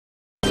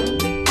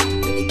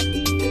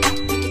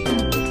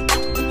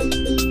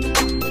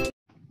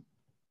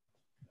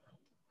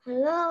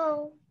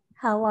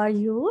How are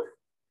you?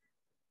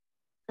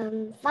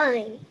 I'm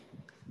fine.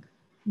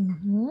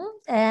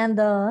 And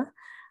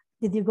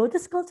did you go to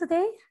school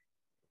today?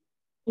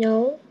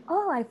 No.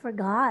 Oh, I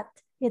forgot.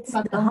 It's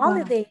the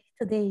holiday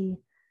today,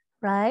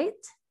 right?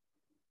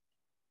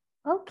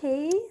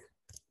 Okay.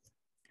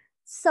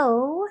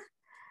 So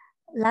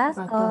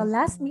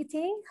last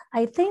meeting,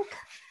 I think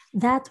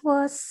that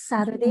was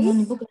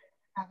Saturday.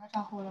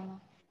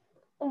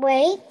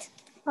 Wait.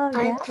 Oh,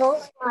 I yeah.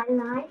 close my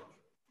eyes.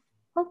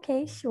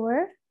 Okay,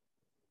 sure.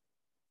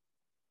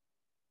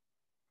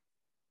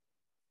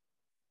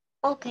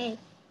 Okay.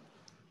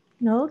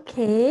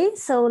 Okay.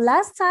 So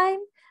last time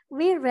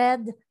we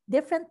read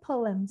different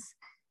poems,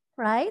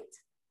 right?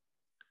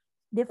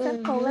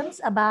 Different poems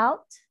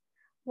about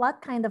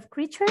what kind of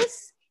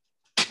creatures?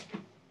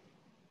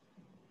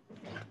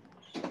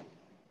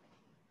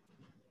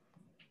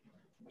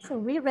 So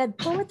we read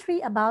poetry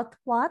about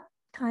what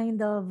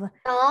kind of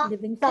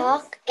living things?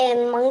 Dog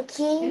and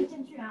monkey.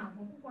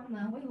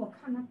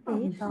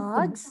 Okay,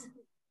 dogs.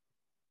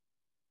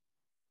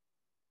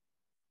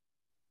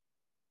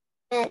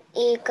 And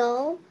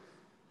eagle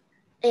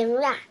and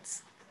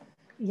rats.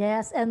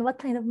 Yes, and what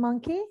kind of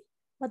monkey?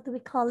 What do we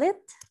call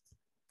it?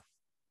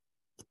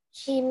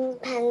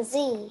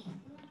 Chimpanzee.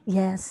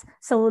 Yes,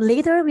 so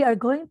later we are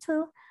going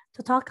to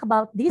talk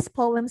about these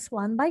poems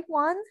one by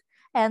one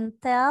and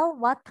tell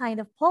what kind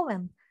of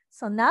poem.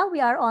 So now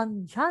we are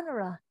on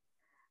genre.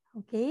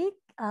 Okay,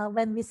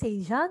 when we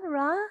say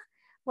genre,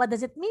 what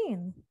does it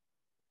mean?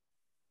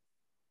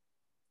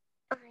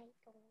 I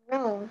don't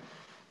know.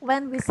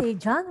 When we say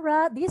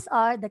genre, these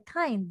are the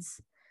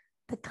kinds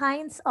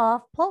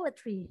of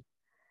poetry.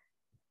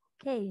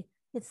 Okay,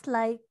 it's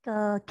like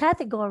a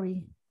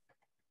category.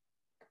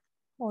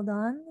 Hold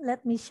on,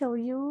 let me show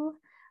you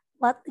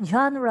what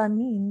genre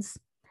means.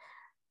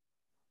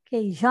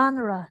 Okay,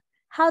 genre.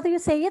 How do you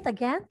say it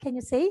again? Can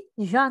you say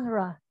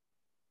genre?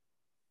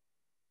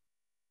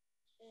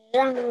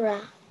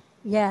 Genre.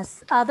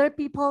 Yes, other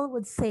people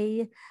would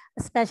say,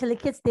 especially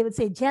kids, they would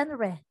say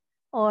genre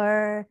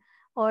or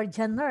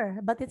genre,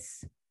 but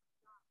it's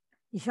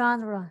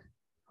genre.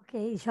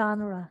 Okay,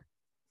 genre.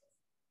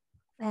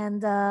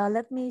 And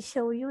let me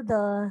show you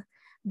the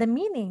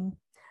meaning.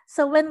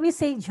 So when we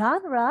say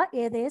genre,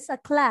 it is a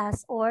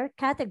class or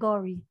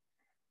category,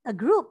 a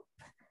group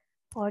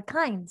or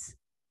kinds.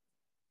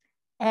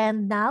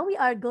 And now we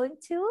are going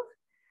to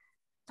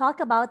talk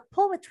about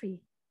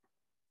poetry,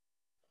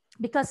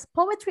 because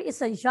poetry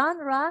is a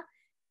genre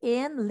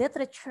in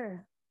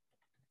literature.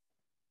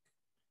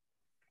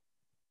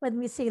 When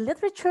we say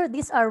literature,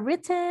 these are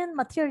written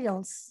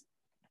materials.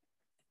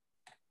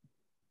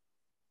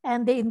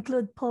 And they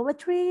include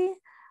poetry,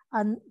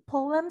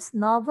 poems,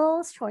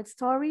 novels, short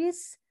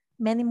stories,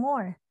 many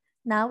more.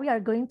 Now we are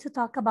going to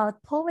talk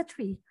about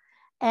poetry.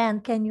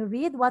 And can you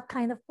read what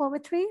kind of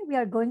poetry we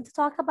are going to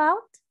talk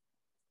about?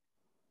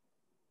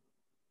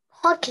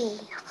 Hockey.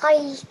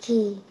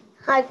 Haiku.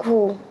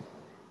 Haiku.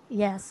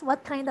 Yes,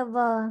 what kind of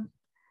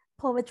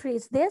poetry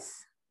is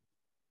this?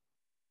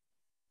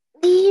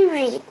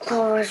 Lyric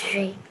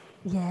poetry.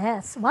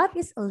 Yes, what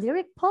is a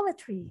lyric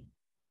poetry?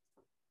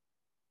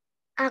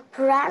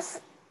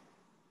 Express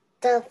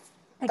the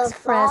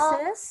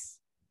Expresses.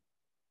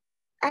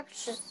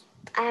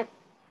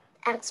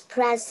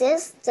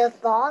 expresses the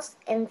thoughts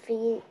and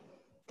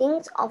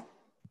feelings of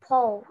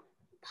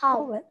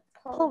poet.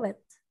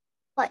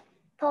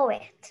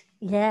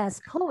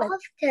 Yes, poet.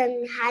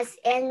 Often has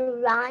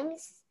and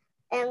rhymes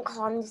and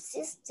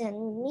consistent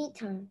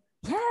meter.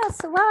 Yes,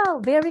 wow,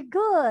 very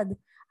good.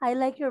 I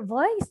like your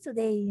voice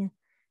today.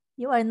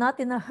 You are not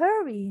in a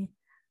hurry,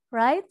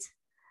 right?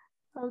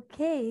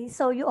 Okay,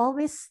 so you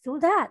always do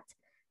that.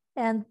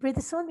 And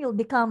pretty soon you'll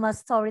become a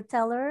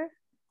storyteller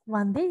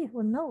one day,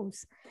 who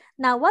knows?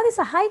 Now, what is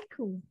a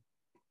haiku?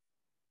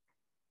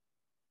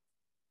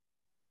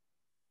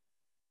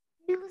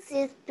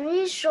 Uses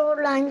three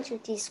short lines to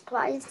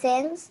describe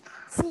sense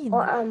Scene.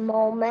 or a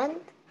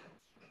moment.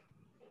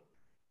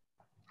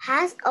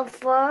 Has a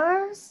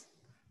first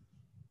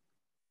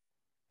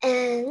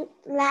and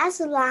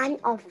last line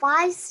of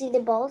 5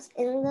 syllables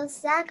and the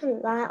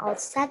second line of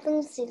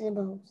 7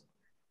 syllables.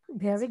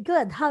 Very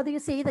good. How do you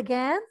say it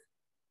again?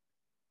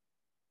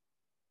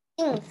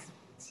 Sings.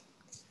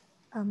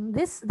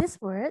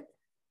 This word.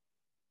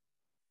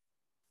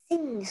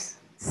 Sings.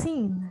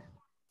 Scene.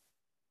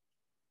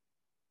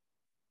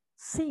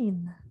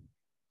 Scene.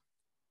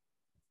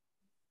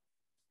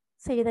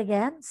 Say it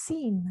again.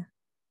 Scene.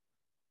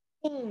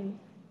 Sing.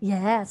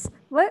 Yes.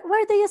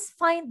 Where do you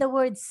find the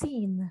word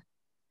scene?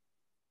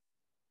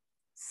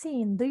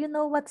 Scene. Do you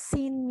know what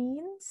scene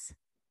means?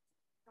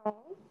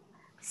 No.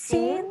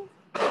 Scene.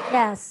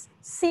 Yes.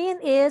 Scene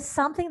is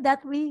something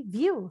that we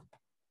view.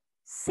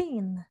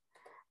 Scene.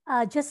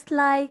 Just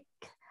like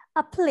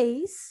a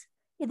place,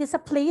 it is a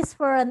place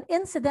where an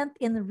incident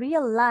in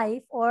real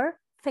life or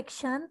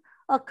fiction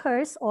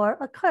occurs or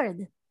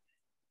occurred.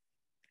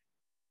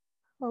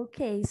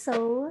 Okay,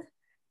 so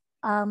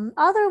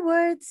other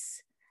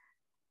words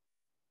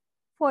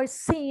for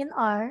scene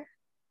are,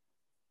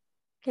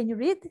 can you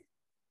read?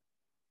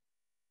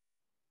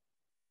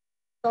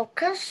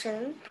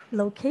 Location.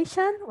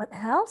 Location. What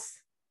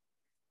else?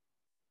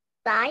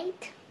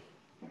 Site.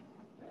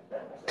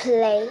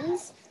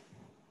 Place.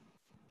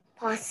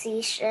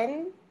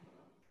 Position.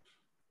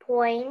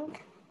 Point.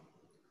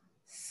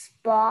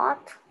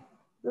 Spot.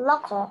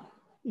 Local.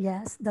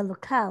 Yes, the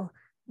locale.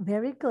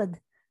 Very good.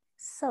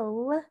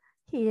 So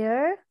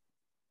here,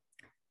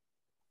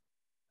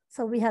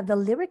 so we have the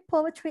lyric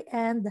poetry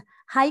and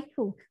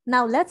haiku.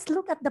 Now let's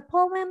look at the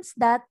poems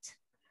that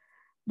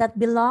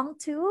belong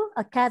to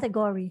a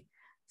category.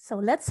 So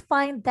let's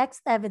find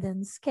text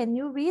evidence. Can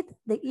you read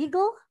The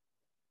Eagle?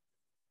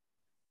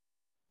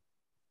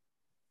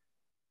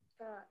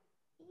 The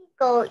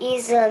Eagle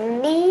is a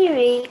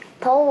lyric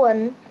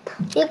poem.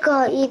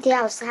 Eagle 一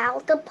条小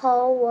的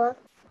poem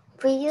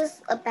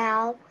feels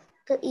about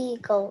the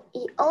eagle.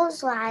 It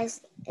also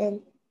has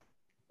an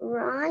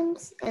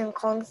rhymes and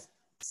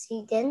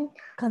consistent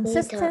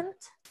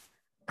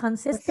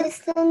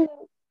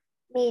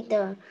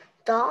meter.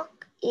 Dog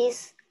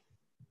is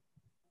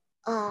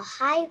a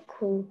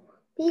haiku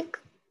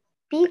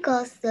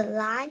because the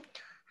line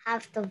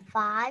have the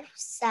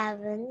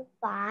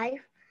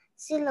 5-7-5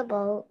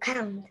 syllable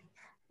count.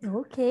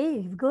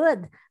 Okay,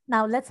 good.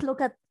 Now let's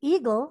look at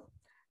eagle.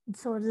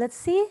 So let's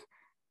see.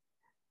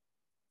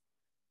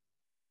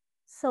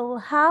 So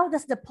how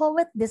does the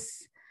poet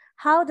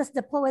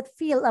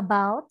feel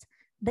about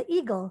the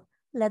eagle?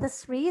 Let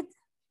us read.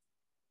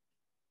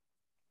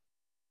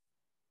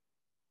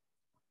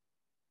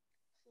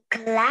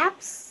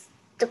 Claps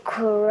the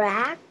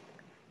crack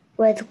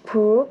with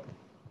crooked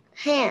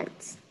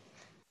hands.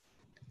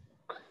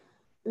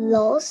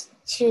 Lost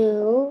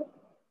to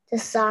the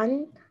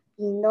sun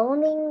in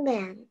nodding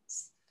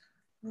lands.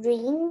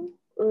 Ring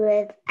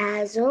with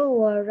azure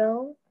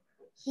water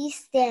he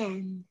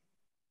stands.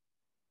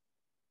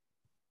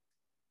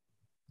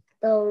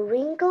 The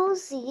wrinkled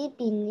sea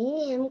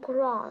beneath him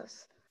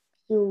cross.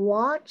 He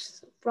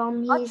watches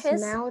from his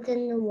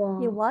mountain wall.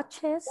 He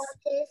watches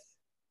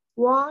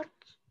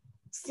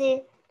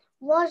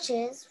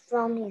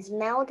from his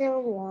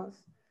mountain walls,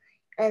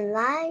 and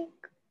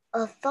like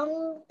a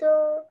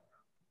thunderbolt,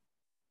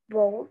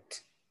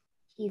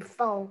 he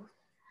falls.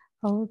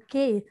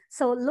 Okay,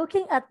 so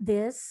looking at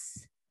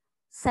this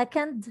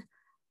second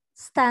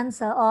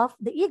stanza of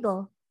the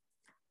eagle,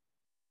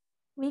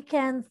 we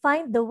can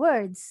find the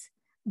words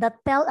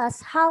that tell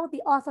us how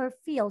the author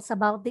feels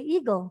about the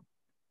eagle.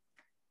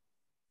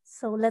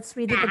 So let's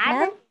read it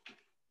again.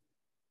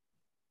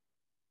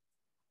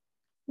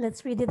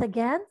 Let's read it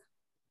again.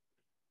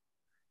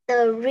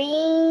 The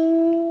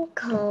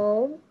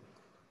wrinkle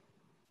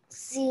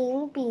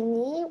seen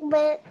beneath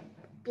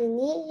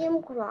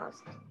him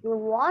cross. He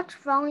watches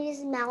from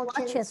his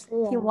mountain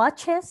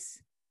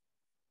walls.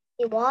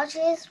 He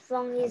watches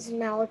from his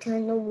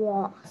mountain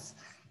walls,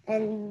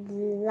 and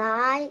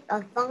like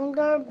a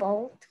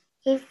thunderbolt,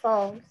 he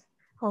falls.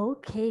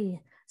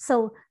 Okay.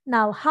 So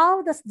now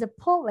how does the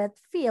poet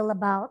feel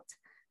about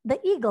the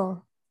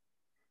eagle?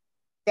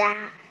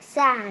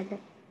 Sad.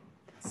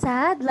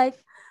 Sad,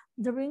 like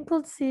the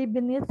wrinkled sea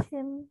beneath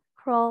him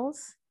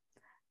crawls.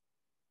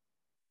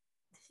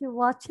 He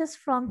watches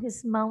from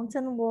his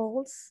mountain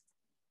walls.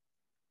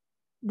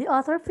 The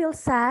author feels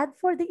sad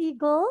for the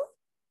eagle?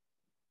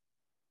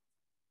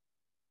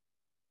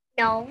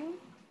 No.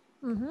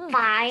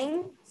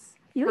 Fine.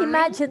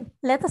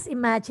 Let us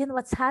imagine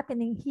what's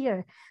happening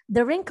here.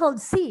 The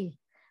wrinkled sea.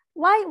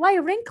 Why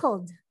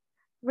wrinkled?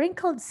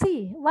 Wrinkled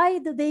sea. Why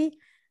do they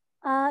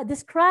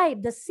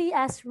describe the sea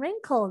as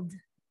wrinkled?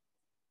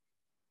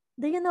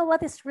 Do you know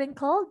what is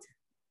wrinkled?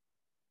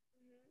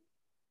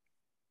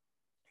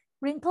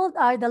 Wrinkled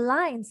are the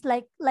lines,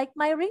 like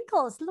my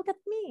wrinkles. Look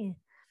at me.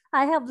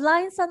 I have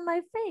lines on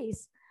my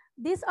face.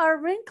 These are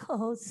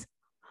wrinkles.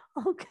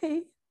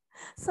 Okay.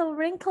 So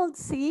wrinkled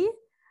sea.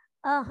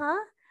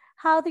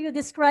 How do you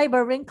describe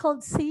a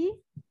wrinkled sea?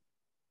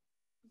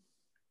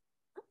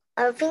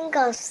 A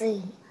wrinkled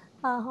sea.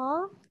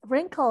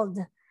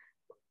 Wrinkled.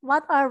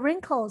 What are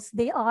wrinkles?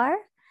 They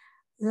are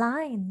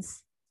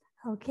lines.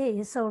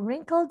 Okay, so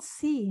wrinkled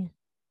sea.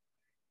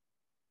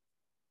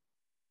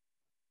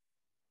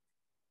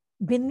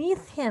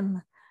 Beneath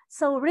him.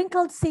 So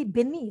wrinkled sea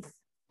beneath.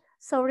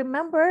 So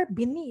remember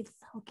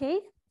beneath,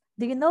 okay?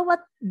 Do you know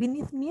what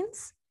beneath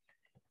means?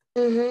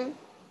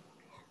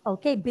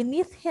 Okay,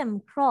 beneath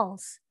him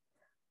crawls.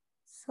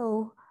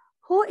 So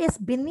who is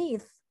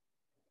beneath?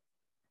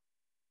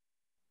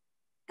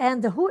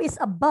 And who is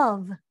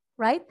above,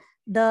 right?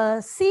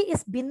 The sea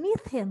is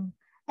beneath him.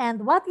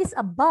 And what is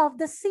above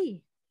the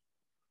sea?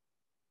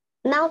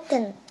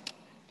 Mountain.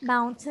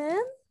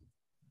 Mountain.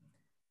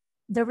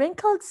 The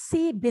wrinkled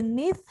sea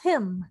beneath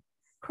him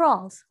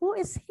crawls. Who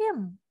is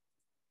him?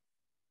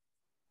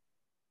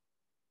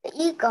 The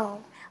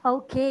eagle.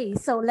 Okay,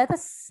 so let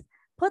us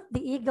put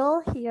the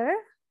eagle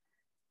here.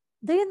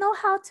 Do you know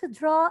how to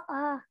draw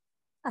a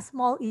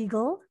small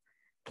eagle?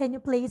 Can you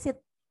place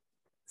it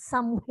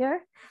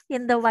somewhere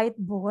in the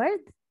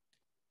whiteboard?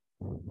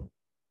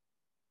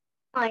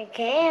 I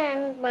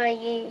can, but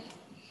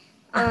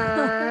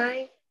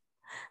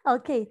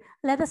Okay,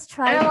 let us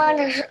try. I want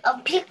a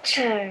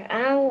picture.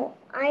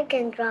 I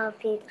can draw a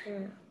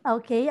picture.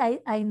 Okay,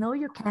 I know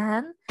you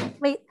can.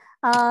 Wait,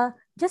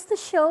 just to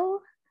show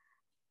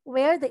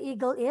where the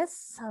eagle is.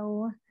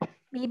 So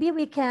maybe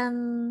we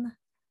can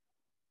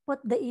put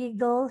the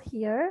eagle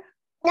here.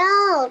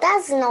 No,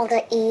 that's not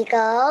the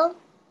eagle.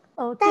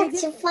 Okay,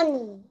 That's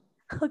funny.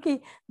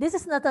 okay, this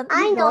is not an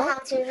I know eagle. how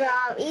to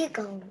draw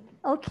eagle.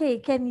 Okay,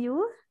 can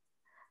you?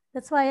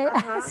 That's why I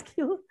Uh-huh. ask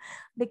you,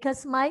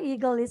 because my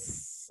eagle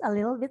is a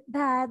little bit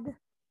bad.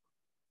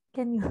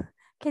 Can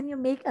you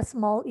make a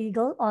small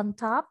eagle on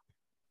top?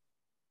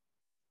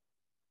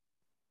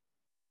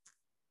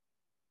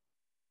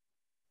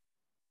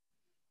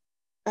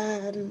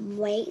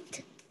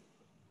 Wait.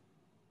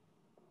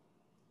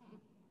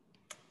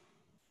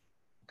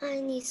 I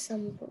need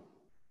some black.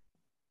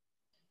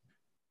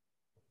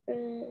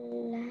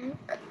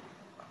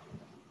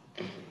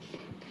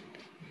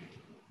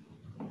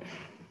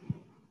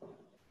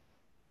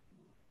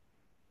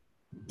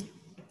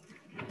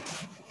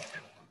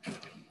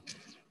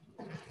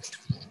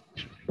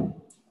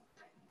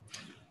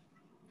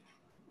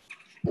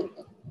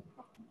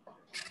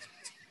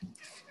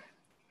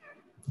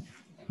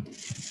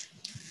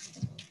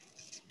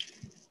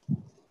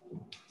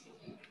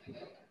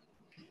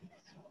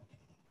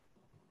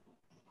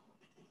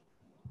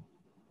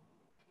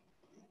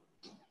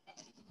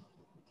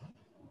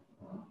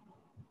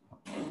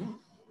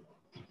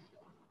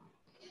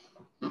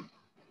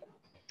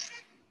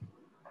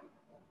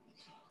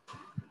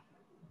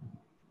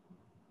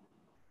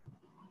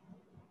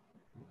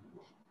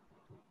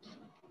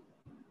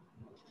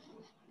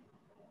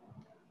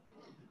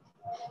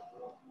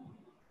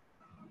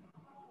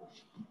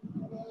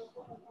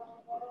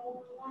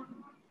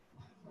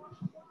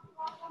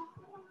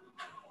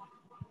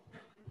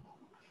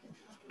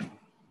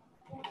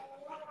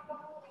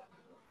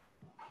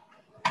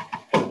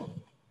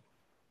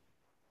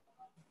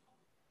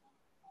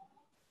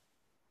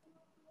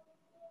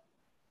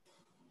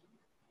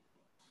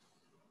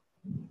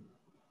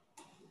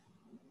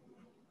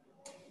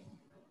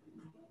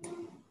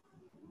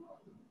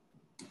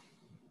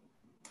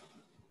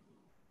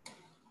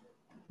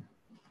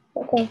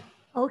 Okay.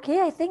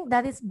 Okay, I think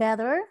that is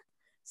better.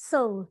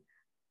 So,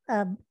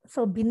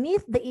 so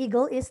beneath the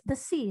eagle is the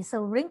sea.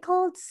 So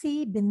wrinkled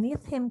sea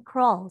beneath him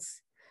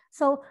crawls.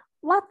 So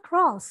what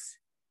crawls?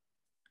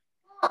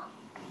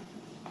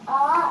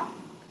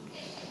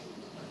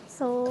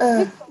 So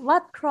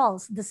what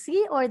crawls? The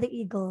sea or the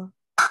eagle?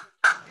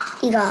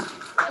 Eagle.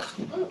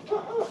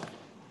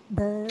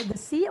 The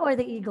sea or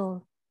the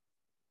eagle?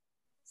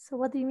 So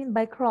what do you mean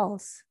by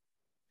crawls?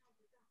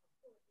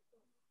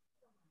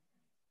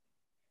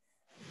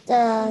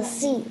 The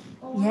sea.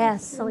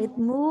 Yes, so it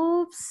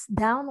moves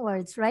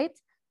downwards, right?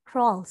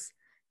 Crawls.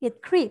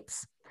 It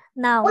creeps.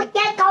 Now,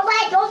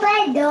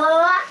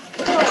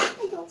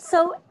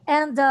 so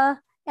and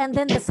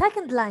then the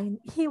second line,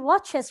 he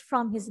watches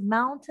from his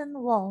mountain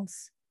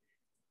walls.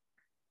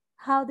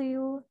 How do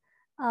you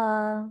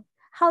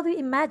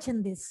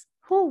imagine this?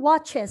 Who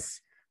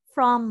watches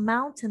from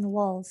mountain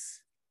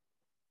walls?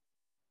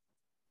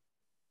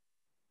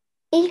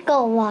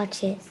 Eagle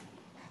watches.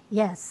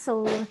 Yes.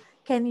 So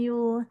can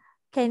you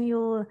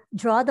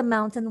draw the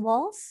mountain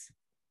walls?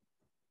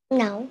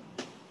 No.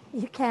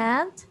 You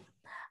can't.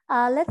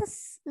 Let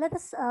us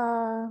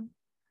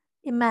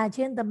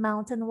imagine the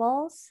mountain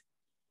walls.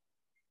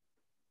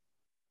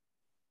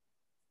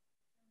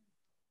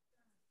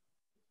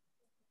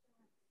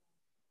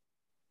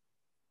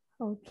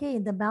 Okay,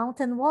 the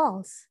mountain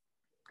walls.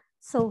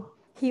 So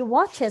he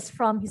watches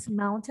from his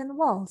mountain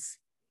walls.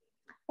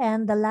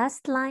 And the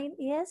last line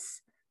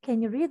is,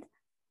 can you read?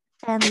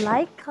 And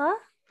like a?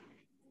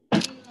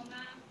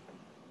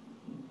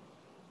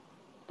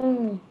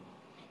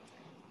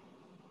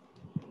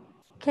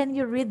 Can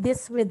you read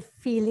this with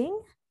feeling?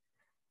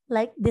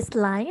 Like this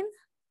line?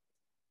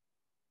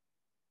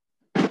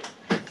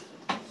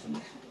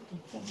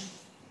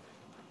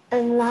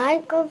 And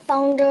like a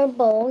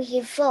thunderbolt,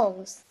 he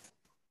falls.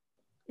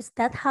 Is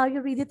that how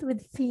you read it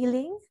with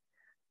feeling?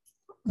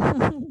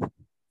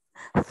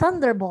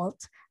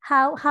 Thunderbolt.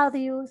 How do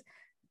you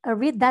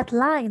read that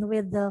line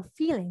with the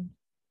feeling?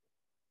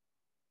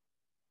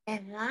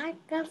 And like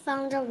a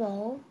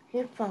thunderbolt,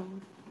 he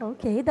falls.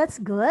 Okay, that's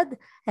good.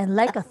 And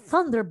like a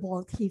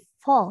thunderbolt, he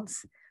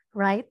falls,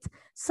 right?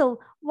 So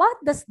what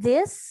does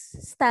this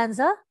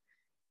stanza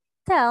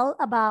tell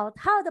about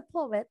how the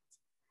poet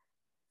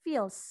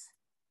feels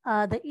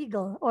the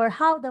eagle, or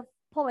how the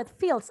poet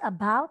feels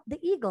about the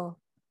eagle?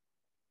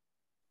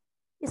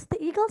 Is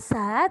the eagle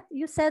sad?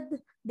 You said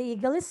the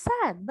eagle is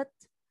sad, but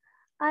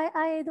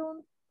I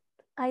don't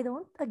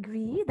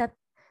agree that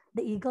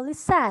the eagle is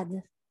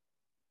sad.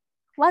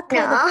 What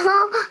kind No,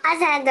 of I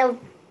said the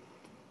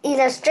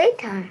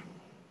illustrator.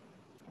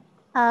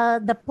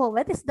 the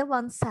poet is the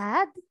one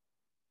sad?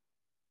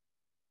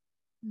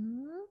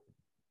 Hmm?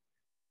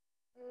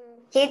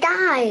 He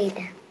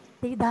died.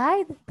 They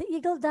died? The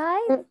eagle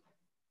died?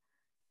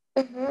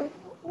 Mm-hmm.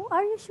 Oh,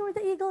 are you sure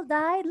the eagle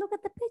died? Look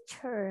at the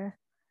picture.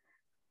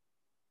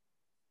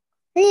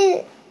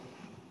 The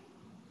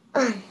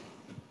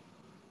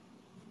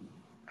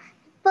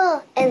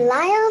But and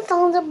lion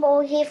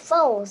thunderbolt he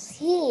falls.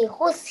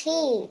 Who's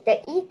he?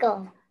 The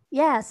eagle.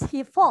 Yes,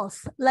 he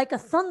falls like a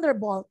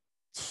thunderbolt.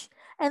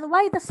 And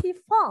why does he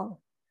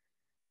fall?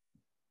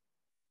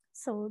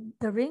 So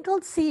the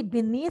wrinkled sea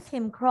beneath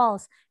him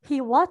crawls.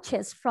 He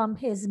watches from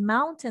his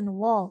mountain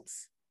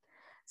walls.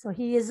 So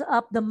he is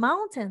up the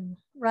mountain,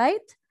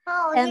 right?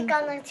 Oh, and he's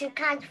going to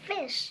catch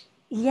fish.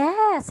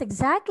 Yes,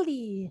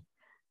 exactly.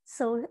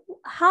 So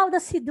how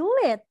does he do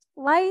it?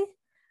 Why?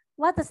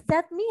 What does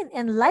that mean?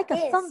 And like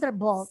a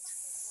thunderbolt.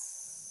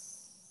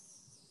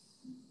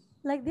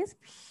 Like this?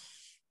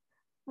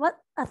 What?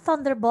 A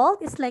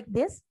thunderbolt is like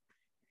this?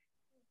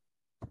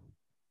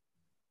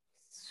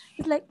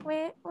 It's like,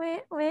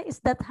 where is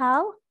that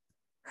how?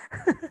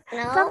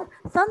 No.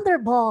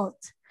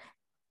 Thunderbolt.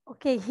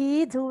 Okay,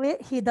 he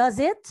does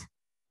it.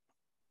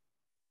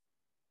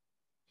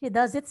 He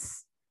does it.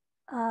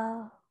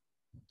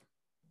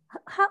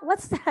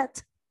 What's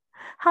that?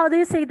 How do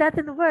you say that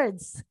in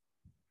words?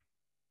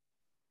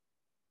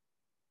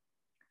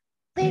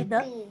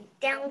 Quickly,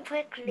 down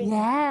quickly.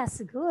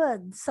 Yes,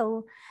 good.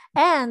 So,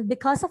 and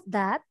because of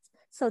that,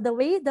 so the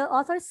way the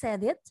author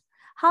said it,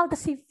 how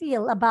does he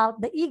feel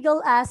about the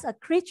eagle as a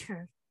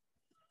creature?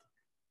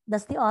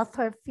 Does the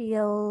author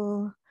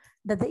feel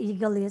that the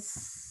eagle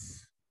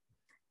is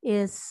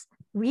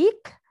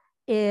weak,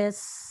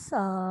 is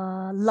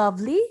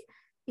lovely,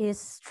 is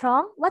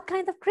strong? What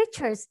kind of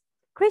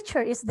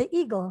creature is the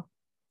eagle?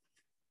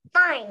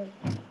 Fine.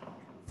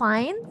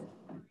 Fine.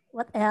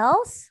 What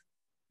else?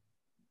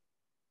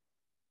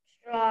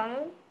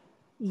 Strong.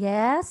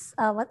 Yes.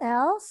 What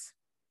else?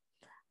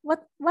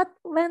 What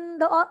when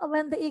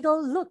the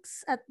eagle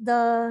looks at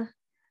the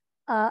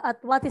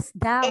at what is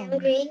down?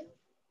 Angry.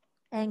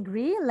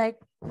 Angry, like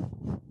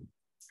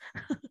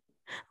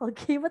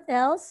okay, what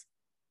else?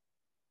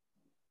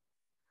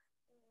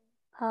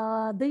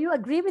 Do you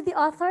agree with the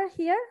author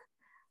here?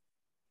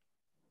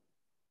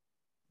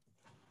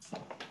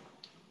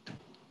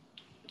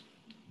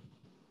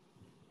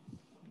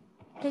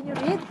 Can you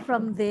read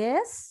from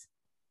this?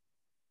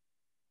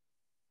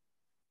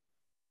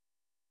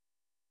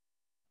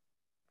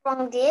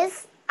 From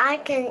this, I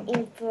can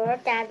infer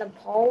that the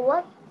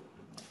poet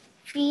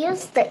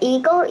feels the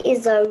eagle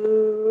is a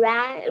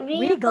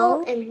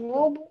regal and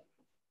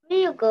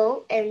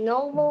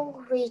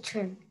noble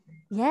creature.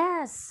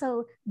 Yes.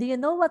 So do you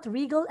know what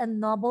regal and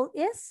noble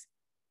is?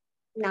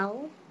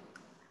 No.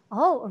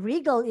 Oh,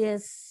 regal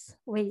is,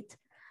 wait,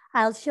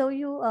 I'll show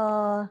you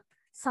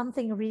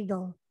something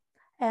regal.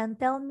 And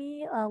tell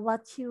me how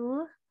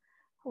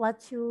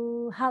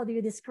do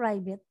you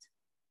describe it?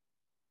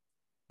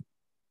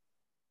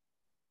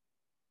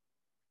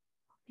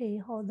 Okay,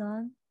 hold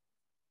on.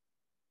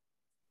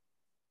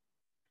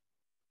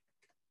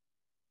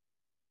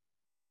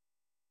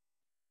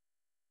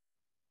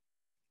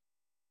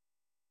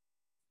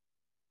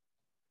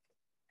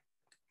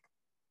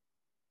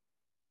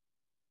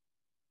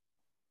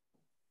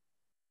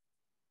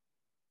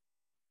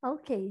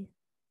 Okay.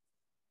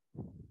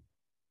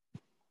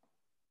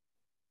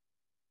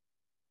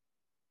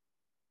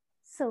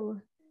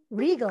 So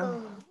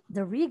regal,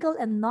 the regal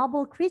and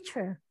noble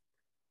creature.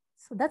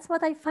 So that's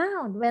what I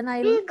found when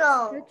I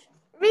searched.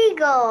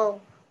 Regal.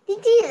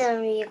 Did you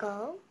know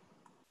regal?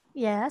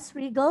 Yes,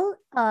 regal.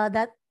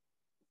 That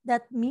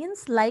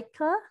means like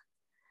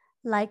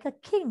a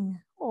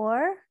king,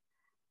 or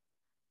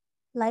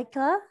like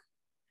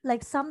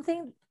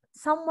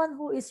someone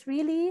who is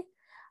really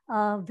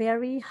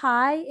very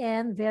high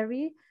and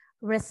very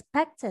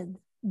respected,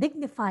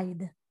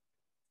 dignified.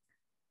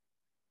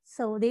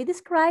 So they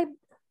describe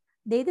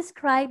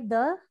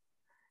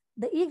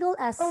the eagle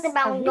as What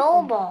about a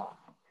noble?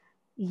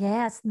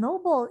 Yes,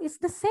 noble is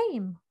the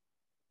same.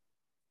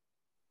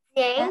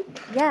 Same?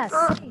 Yes,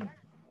 same.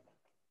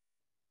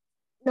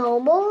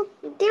 Noble?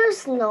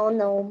 There's no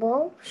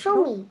noble.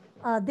 Show me.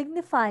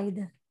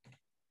 Dignified.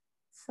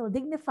 So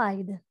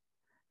dignified.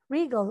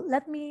 Regal.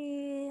 Let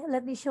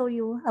me show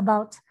you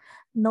about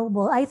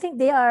noble. I think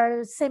they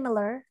are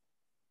similar.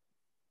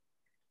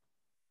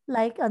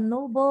 Like a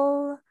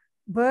noble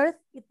birth,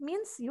 it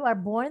means you are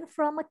born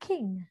from a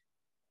king.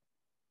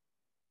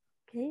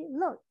 Okay,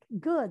 look,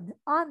 good,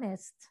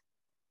 honest,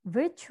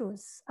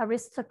 virtuous,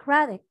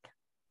 aristocratic.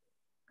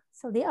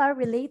 So they are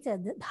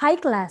related, high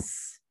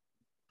class.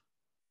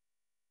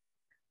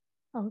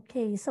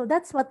 Okay, so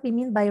that's what we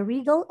mean by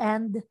regal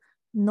and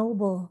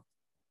noble.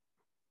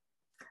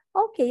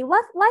 Okay,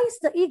 why is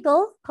the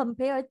eagle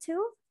compared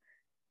to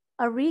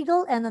a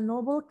regal and a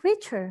noble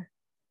creature?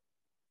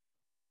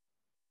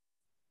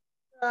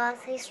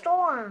 Because he's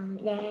strong,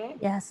 yeah.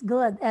 Yes,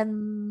 good.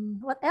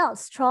 And what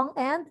else? Strong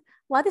and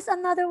what is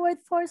another word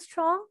for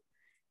strong?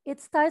 It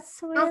starts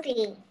with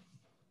Healthy.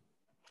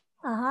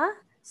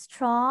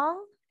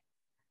 Strong,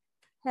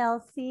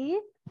 healthy.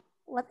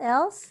 What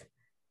else?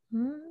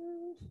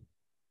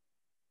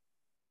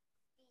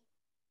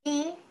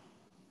 P.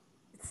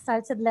 It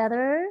starts with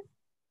letter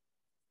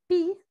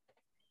P.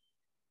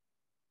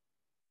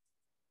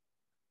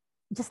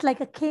 Just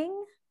like a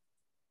king.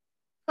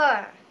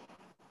 Her.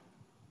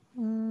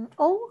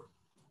 O.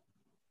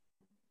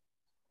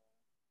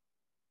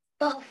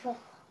 Powerful.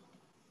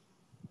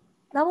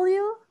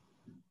 W.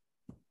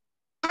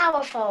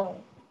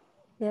 Powerful.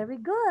 Very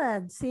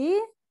good.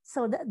 See?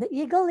 So the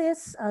eagle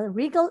is a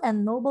regal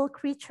and noble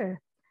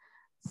creature.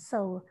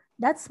 So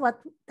that's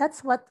what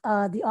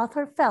the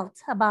author felt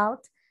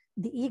about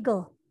the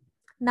eagle.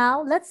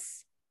 Now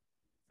let's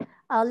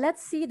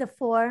see the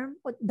form,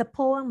 the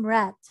poem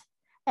Rat,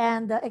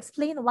 and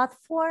explain what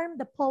form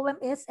the poem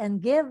is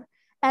and give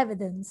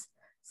evidence.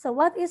 So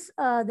what is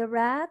the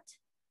rat?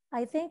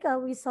 I think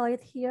we saw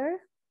it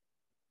here.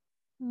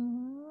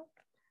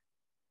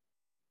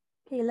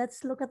 Okay,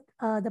 let's look at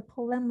the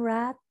poem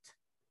Rat.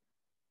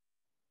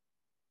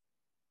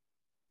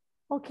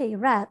 Okay,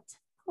 rat.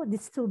 Oh,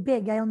 it's too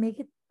big. I'll make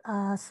it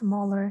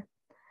smaller.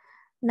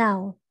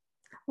 Now,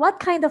 what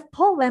kind of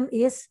poem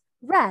is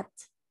rat?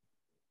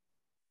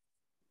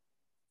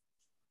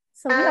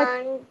 So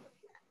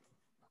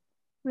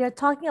we are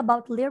talking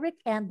about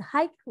lyric and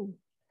haiku.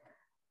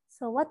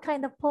 So what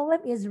kind of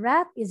poem is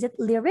rat? Is it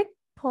lyric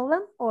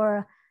poem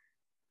or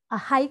a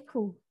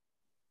haiku?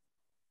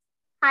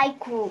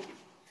 Haiku.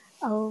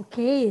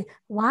 Okay,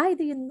 why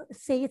do you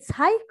say it's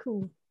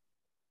haiku?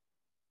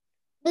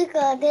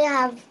 Because they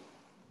have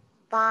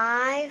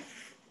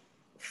 5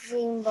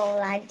 symbols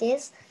like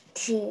this.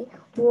 T.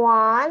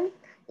 1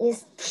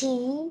 is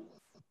T.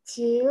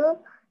 2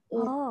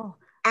 is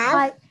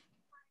F.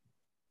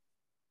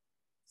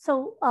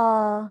 So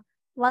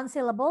one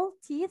syllable,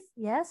 teeth,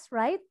 yes,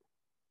 right?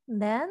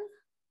 And then?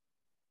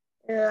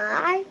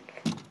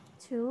 Like.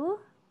 2.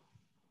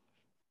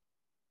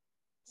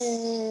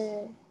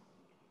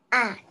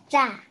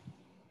 Ja.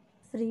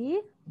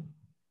 3.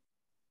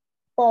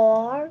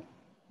 4.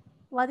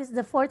 What is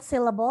the 4th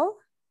syllable?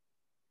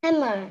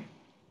 Hammer.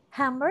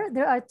 Hammer.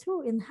 There are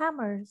 2 in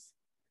hammers.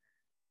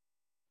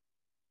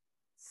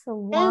 So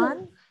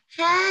 1.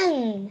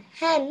 Ham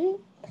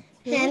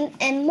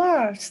and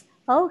mers.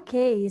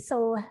 Okay,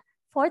 so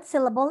 4th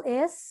syllable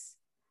is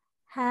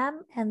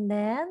ham and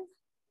then,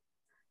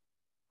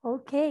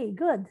 okay,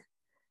 good.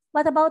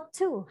 What about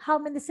 2? How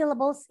many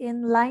syllables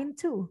in line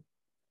 2?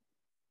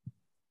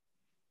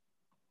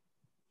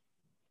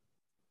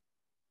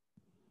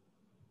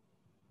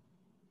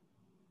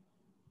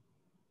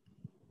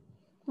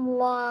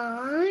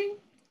 1,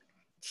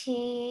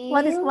 2.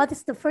 What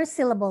is the first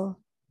syllable?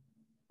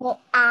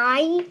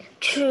 I,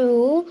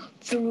 true,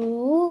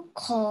 through,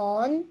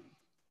 con,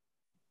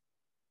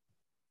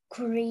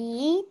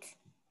 create,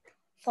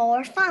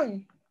 for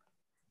fun.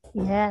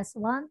 Yes,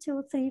 1,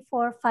 2, 3,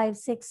 4, 5,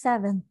 6,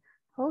 7.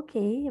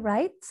 Okay,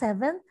 right,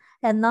 7.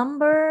 And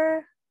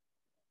number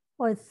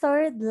or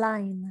 3rd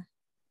line.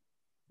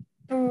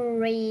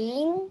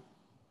 Bring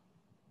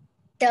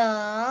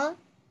the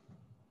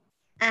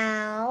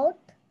out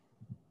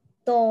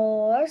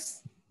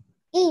doors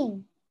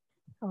in.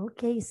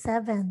 Okay,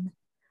 7.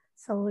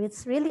 So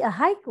it's really a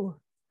haiku,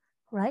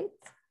 right?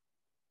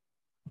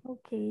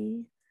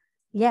 Okay.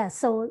 Yeah,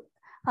 so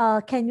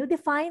can you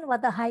define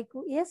what a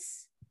haiku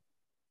is?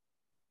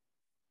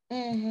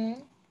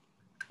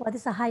 What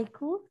is a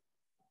haiku?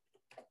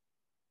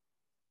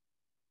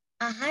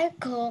 A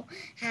haiku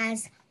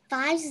has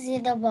 5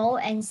 syllables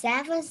and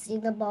 7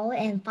 syllables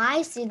and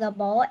 5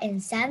 syllables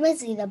and 7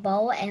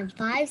 syllables and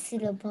 5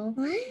 syllables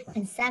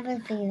and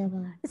 7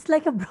 syllables. It's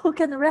like a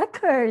broken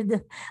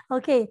record.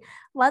 Okay,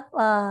 what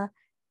a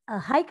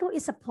haiku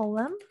is a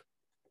poem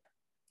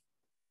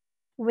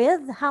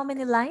with how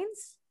many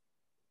lines?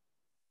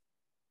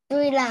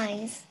 3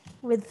 lines.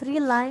 With 3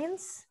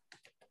 lines.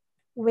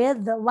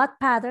 With what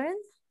pattern?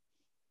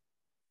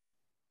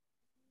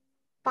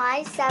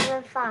 5,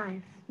 7,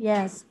 5.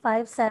 Yes,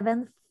 5,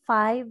 7,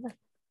 5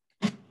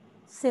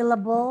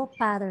 syllable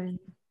pattern.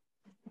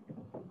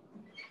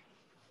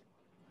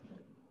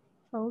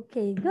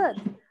 Okay,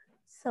 good.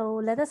 So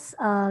let us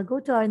go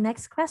to our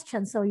next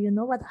question. So you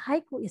know what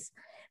haiku is.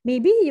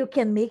 Maybe you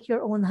can make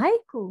your own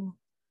haiku.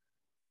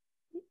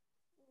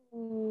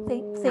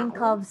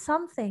 Think of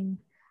something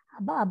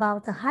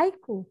about a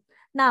haiku.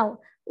 Now,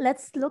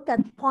 let's look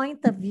at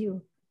point of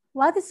view.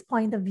 What is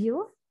point of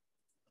view?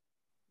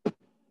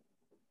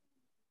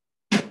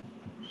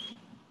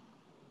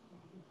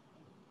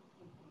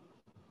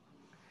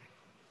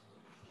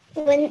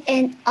 When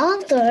an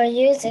author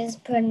uses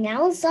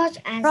pronouns such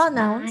as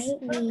Pronouns. I,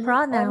 me,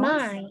 Pronouns. or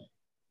my,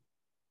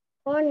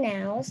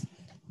 pronouns,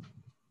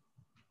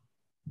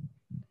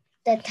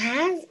 the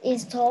text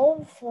is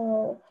told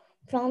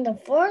from the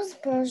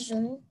first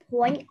person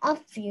point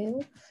of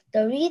view.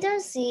 The reader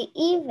sees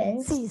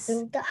events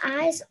through the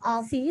eyes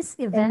of the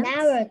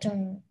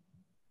narrator.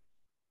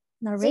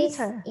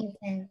 Narrator.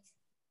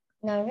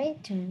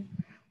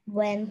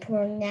 When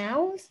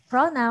pronouns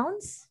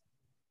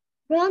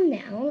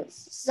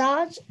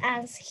such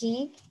as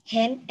he,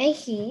 him, and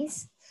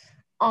his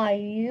are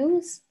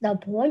used, the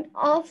point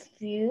of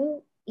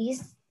view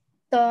is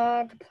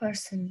third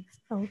person.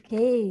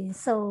 Okay,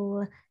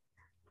 so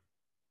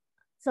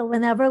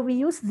whenever we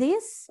use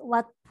this,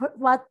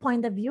 what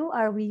point of view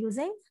are we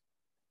using?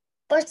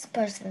 First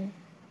person.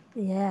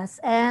 Yes.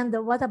 And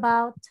what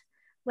about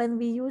when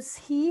we use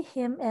he,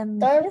 him, and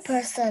Third his?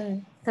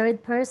 person.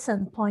 Third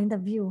person point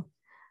of view.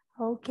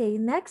 Okay,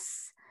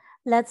 next,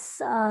 let's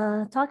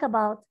talk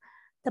about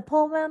the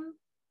poem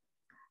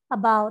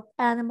about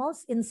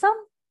animals. In some,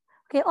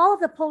 okay, all of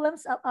the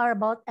poems are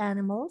about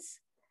animals,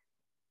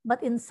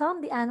 but in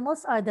some, the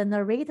animals are the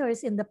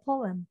narrators in the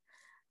poem.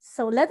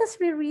 So let us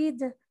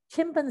reread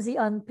Chimpanzee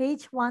on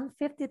page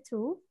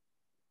 152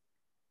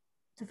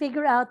 to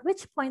figure out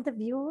which point of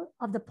view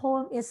of the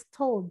poem is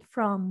told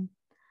from.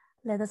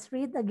 Let us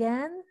read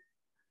again.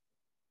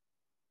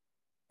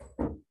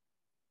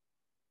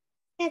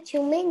 Not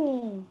too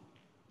many.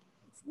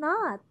 It's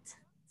not.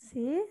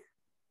 See?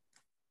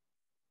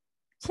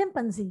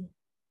 Chimpanzee.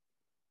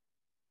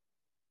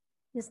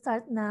 You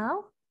start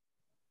now.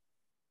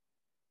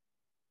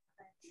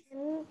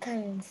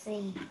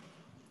 Chimpanzee.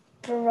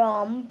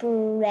 From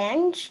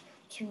branch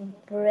to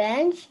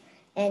branch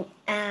and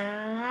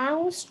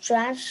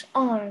outstretched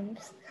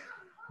arms.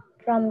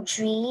 From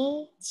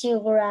tree to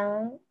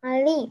ground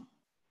I leap.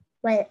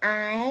 When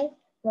I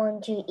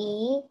want to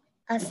eat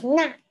a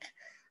snack,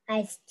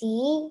 I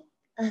stick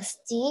a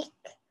stick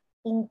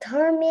in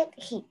termite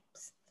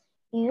heaps.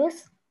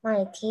 Use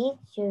my teeth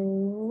to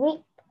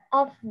rip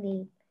off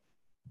leaves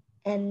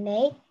and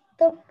make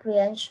the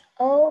branch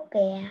all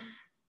bare.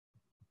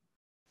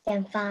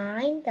 Then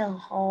find the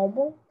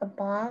hole the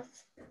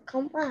bugs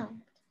come out.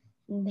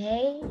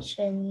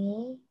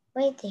 Patiently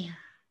wait there.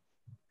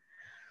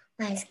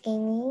 My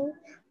skinny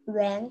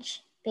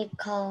branch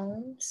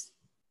becomes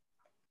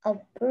a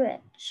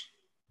bridge.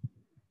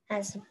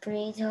 As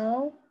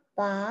brittle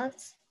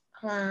bugs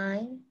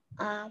climb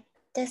up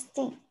the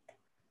stick,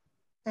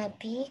 I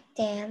pick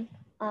them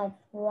up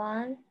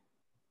one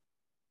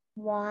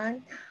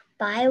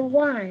by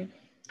one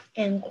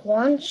and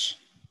crunch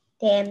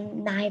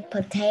them like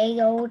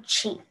potato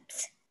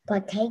chips.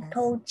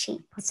 Potato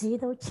chips.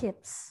 Potato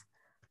chips.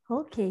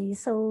 Okay,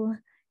 so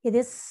it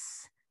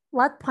is,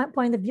 what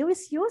point of view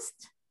is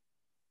used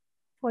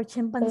for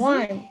chimpanzee?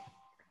 One.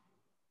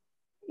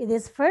 It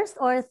is first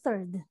or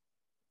third?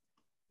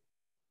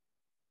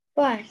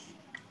 First.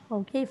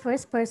 Okay,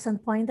 first person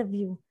point of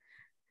view.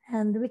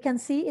 And we can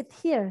see it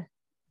here,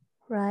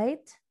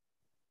 right?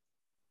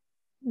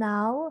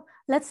 Now,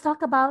 let's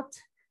talk about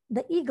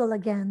the eagle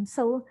again.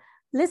 So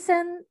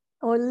listen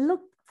or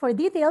look for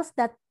details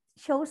that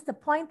shows the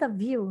point of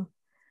view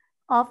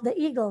of the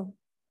eagle.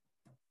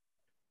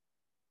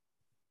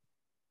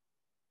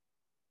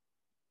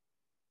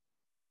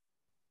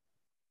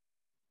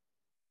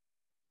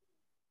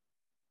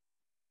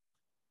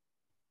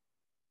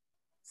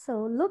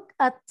 So look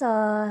at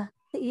the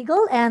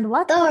eagle and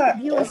what point of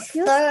view is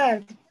used?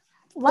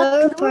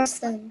 Third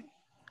person.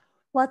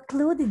 What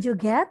clue did you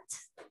get?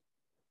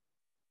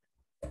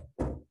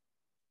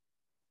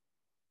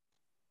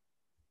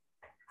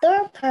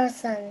 Third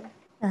person.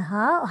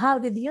 How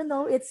did you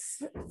know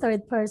it's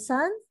third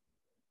person?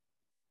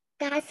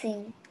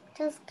 Guessing.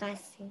 Just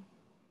guessing.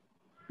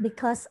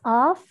 Because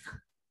of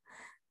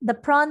the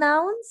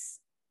pronouns.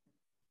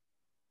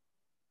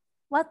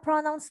 What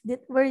pronouns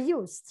were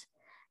used?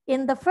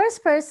 In the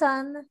first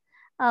person,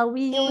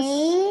 we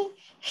use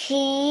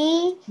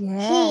he.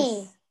 Yes.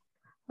 He.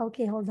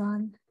 Okay, hold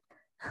on.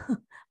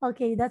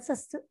 Okay, that's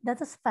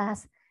as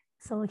fast.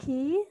 So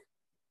he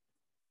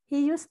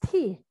used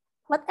he.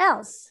 What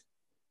else?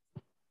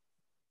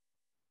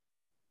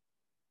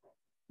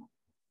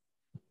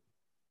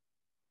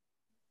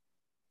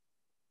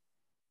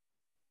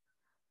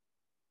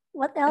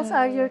 What else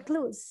are your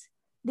clues?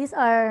 These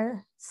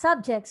are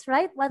subjects,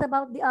 right? What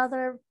about the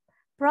other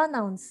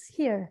pronouns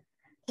here?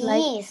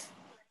 Like, His.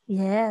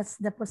 yes,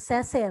 the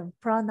possessive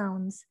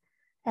pronouns.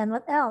 And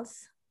what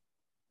else?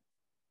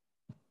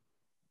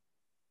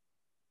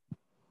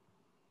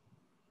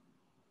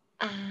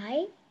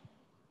 I.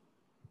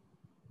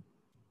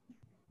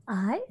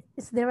 I?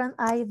 Is there an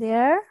I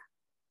there?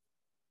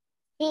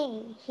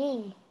 He.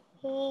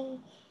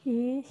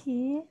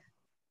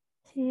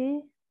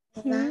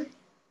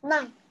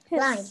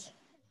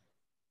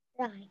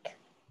 Like.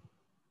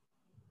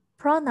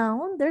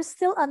 Pronoun. There's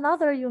still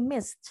another you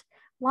missed.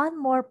 One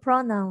more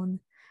pronoun.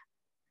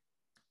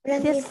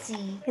 Let me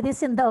see. It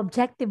is in the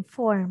objective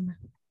form.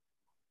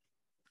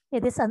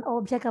 It is an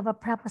object of a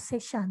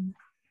preposition.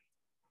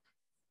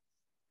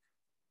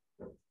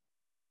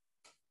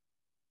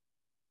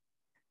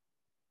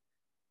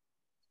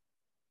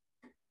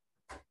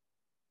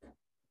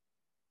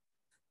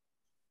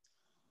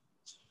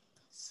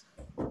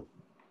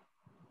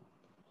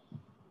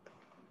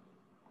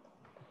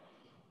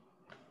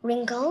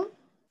 Wrinkle?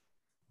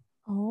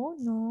 Oh,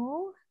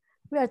 no.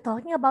 We are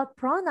talking about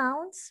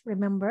pronouns,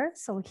 remember?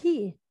 So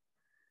he.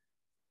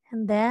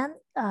 And then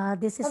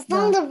this is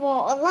like.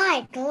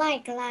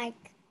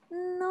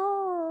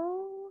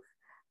 No.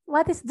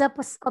 What is the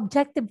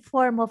objective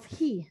form of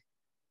he?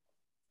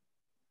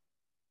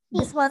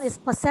 This one is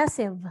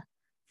possessive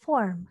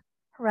form,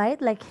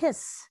 right? Like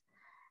his.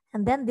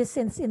 And then this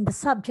is in the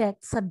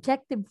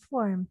subjective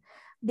form.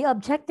 The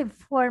objective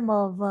form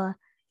of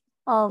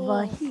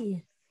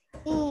he.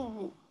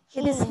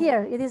 It is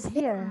here. It is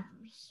here.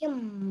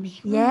 Him.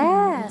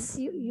 Yes,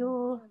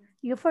 you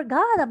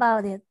forgot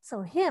about it.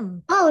 So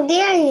him. Oh,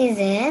 there is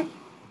it.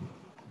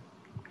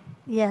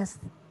 Yes.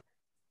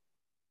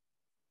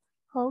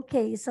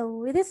 Okay,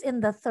 so it is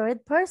in the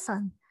third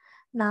person.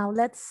 Now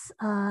let's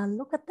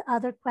look at the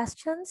other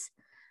questions.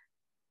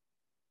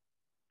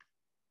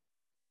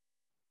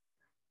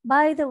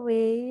 By the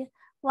way,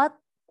 what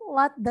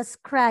does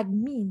crag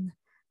mean?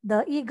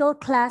 The eagle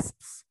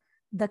clasps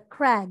the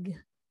crag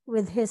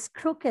with his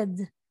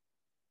crooked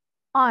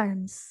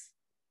arms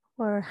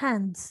or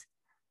hands.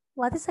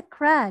 What is a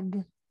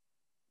crag?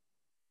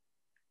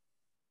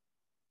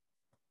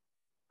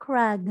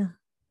 Crag.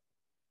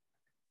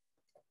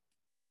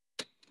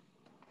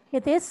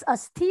 It is a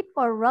steep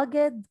or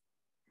rugged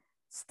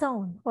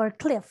stone or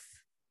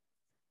cliff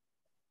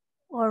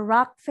or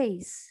rock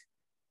face.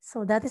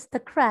 So that is the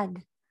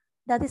crag.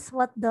 That is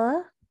what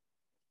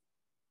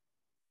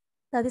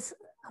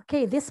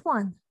okay, this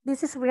one.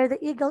 This is where the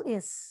eagle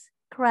is.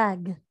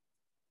 Crag.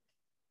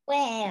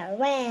 Where?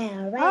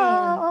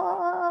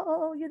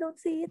 Oh, you don't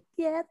see it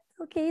yet.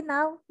 Okay,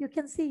 now you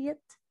can see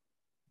it.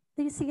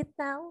 Do you see it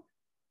now?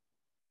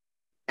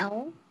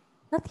 No.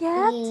 Not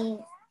yet?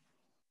 No,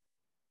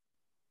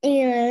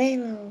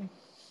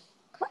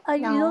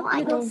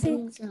 You don't see,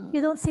 think so.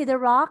 you don't see the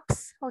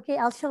rocks? Okay,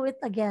 I'll show it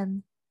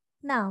again.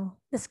 Now,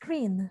 the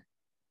screen.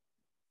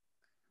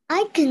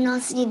 I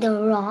cannot see the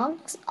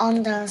rocks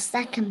on the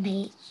second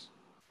page.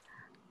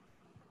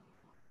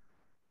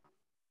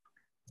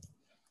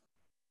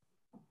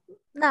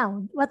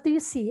 Now, what do you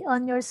see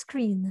on your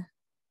screen?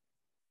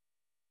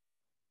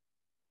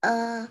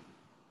 A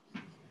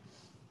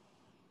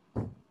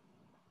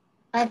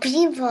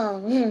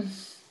people.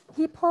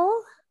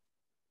 People?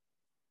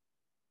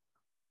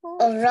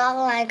 A rock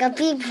like a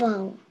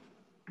people.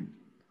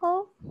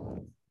 Oh,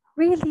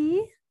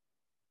 really?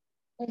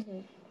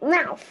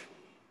 Mouth.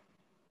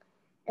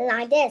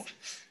 Like this.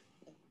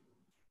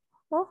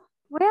 Oh,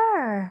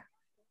 where?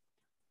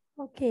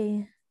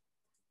 Okay.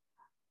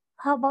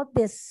 How about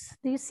this?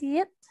 Do you see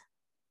it?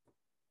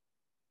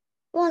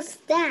 What's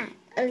that?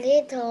 A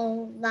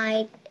little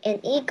like an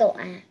eagle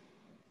ant.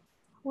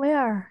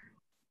 Where?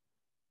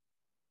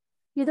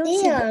 You don't They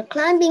see are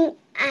climbing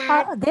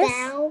at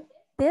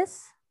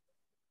this?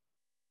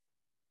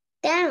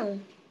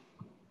 Down.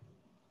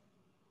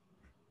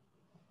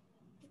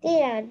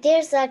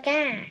 There's a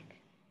cat.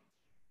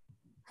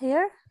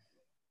 Here?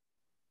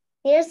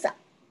 Here's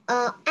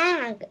a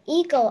egg,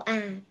 eagle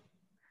egg.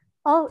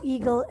 Oh,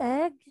 eagle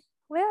egg.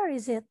 Where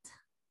is it?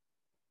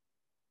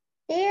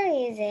 There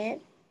is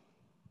it.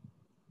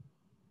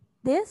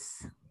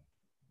 This?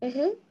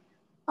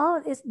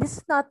 Oh, this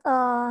is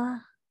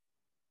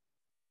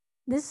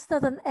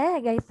not an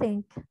egg, I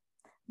think.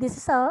 This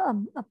is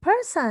a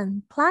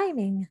person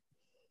climbing.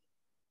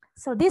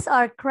 So these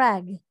are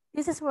crag.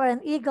 This is where an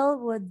eagle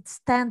would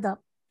stand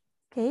up.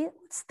 Okay,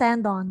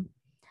 stand on.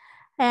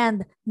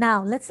 And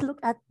now let's look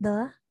at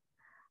the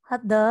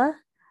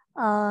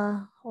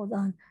hold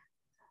on.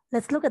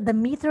 Let's look at the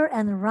meter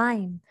and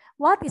rhyme.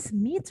 What is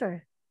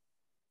meter?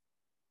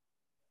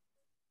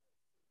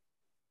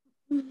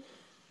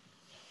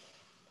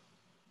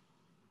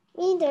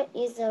 Meter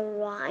is a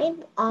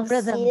rhyme of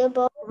Rhythm.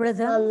 syllables,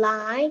 Rhythm. a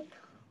line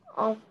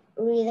of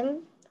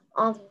rhythm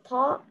of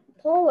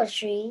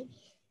poetry.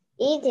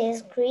 It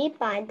is created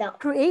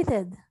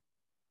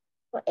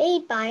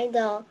by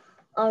the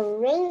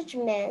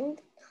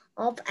arrangement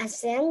of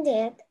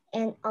accented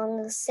and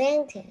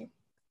unaccented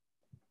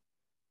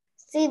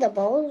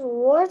syllables.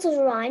 Words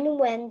rhyme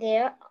when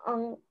their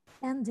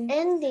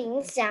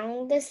endings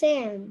sound the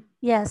same.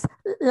 Yes.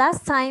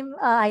 Last time,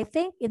 I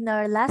think in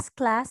our last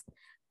class,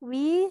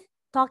 we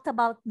talked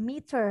about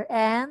meter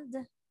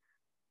and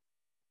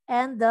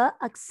the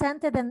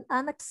accented and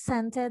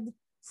unaccented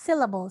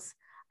syllables.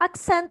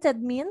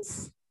 Accented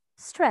means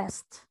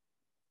stressed,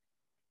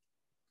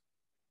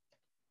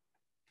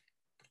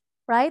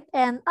 right?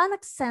 And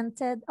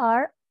unaccented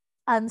are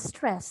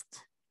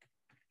unstressed.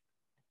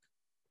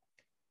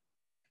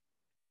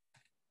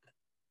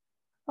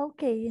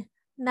 Okay,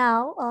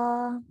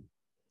 now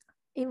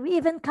we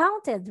even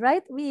counted,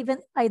 right? We even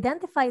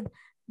identified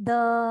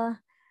the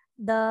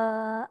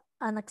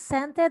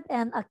unaccented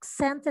and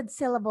accented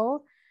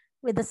syllable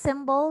with the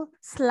symbol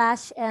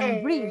slash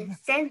and breve.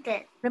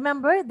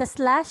 Remember the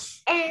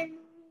slash? And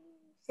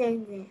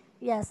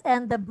yes,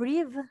 and the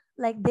breve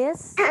like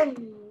this.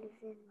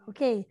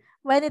 Okay,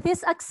 when it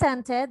is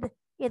accented,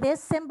 it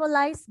is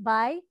symbolized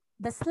by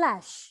the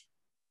slash.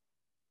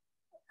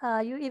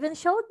 You even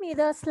showed me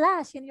the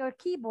slash in your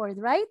keyboard,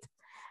 right?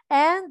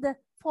 And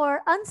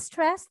for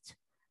unstressed,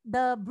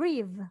 the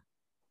breve.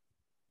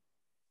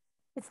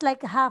 It's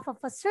like half of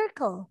a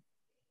circle.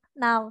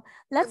 Now,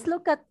 let's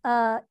look at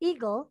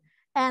eagle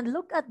and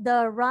look at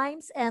the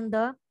rhymes and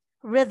the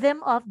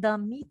rhythm of the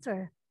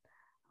meter.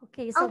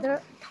 Okay, so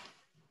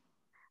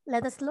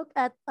let us look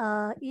at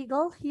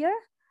eagle here.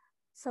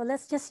 So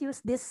let's just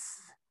use this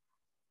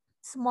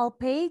small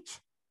page.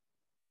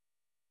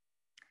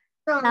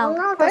 No, now,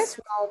 not first,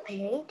 a small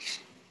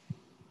page.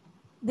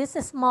 this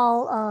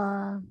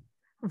small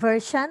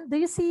version. Do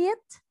you see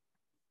it?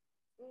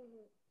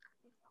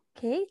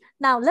 Okay,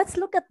 now let's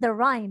look at the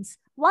rhymes.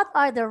 What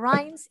are the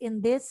rhymes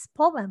in this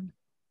poem?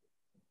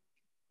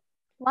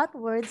 What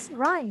words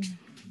rhyme?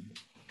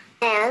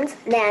 And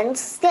then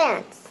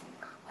stands.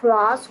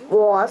 Cross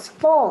was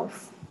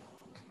false.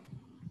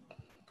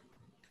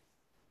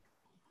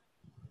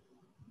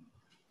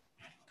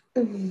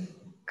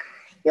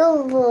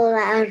 Yêu vừa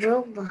là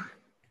robot.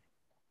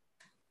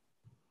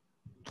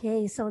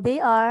 Okay, so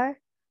they all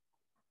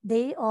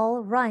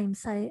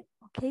rhymes.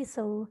 Okay,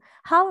 so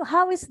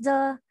how is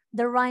the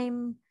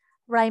rhyme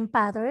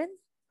pattern?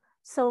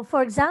 So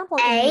for example,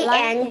 in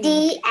line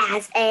A-N-D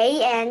as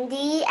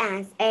A-N-D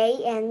as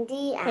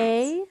A-N-D as.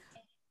 A,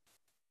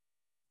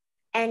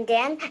 And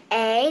then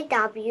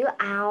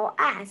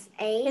A-W-L-S.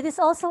 it is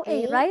also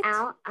A, right?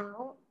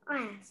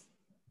 A-L-L-S.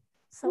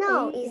 So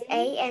No, A, it's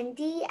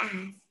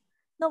A-N-D-S.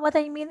 No, what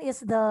I mean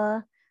is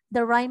the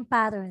rhyme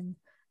pattern.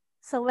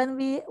 So when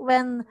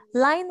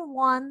line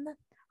 1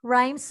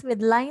 rhymes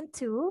with line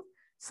 2,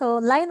 so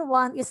line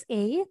 1 is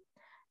A,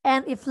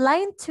 and if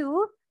line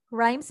 2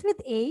 rhymes with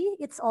A,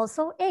 it's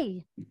also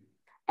A.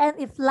 And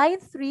if line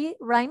 3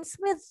 rhymes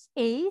with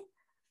A,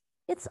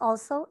 it's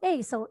also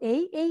A. So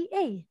A.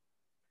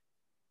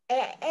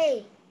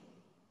 A.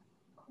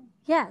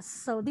 Yes,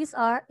 so these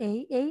are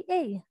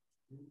A.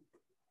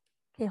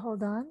 Okay,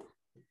 hold on.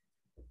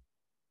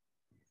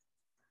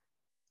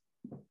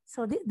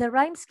 So the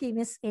rhyme scheme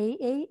is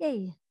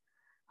A.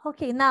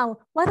 Okay, now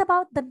what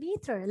about the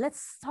meter?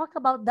 Let's talk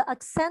about the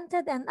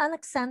accented and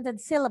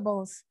unaccented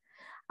syllables.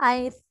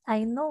 I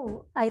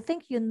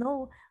think you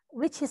know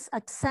which is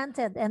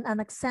accented and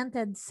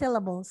unaccented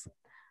syllables.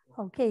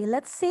 Okay,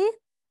 let's see.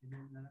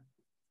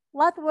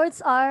 What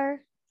words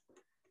are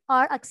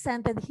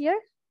accented here?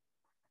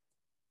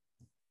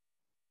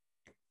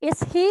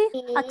 Is he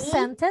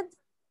accented?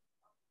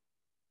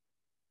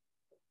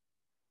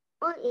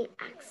 Oh, it's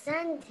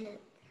accented.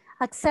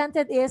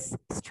 Accented is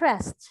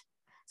stressed.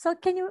 So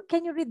can you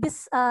read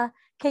this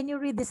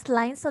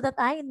line so that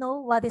I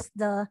know what is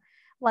the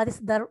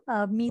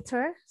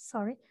meter?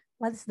 Sorry,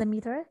 what is the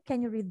meter?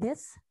 Can you read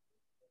this?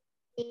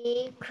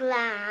 He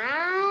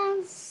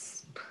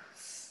clasps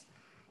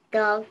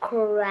the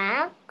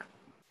crack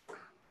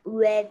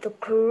with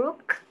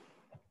crook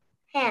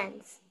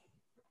hands.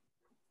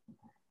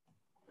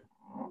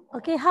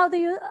 Okay, how do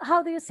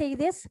you say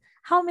this?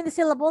 How many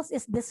syllables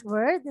is this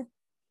word?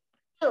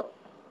 2.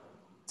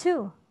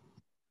 2.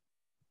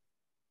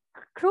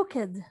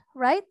 Crooked,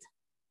 right?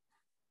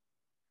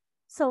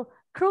 So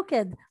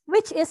crooked,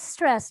 which is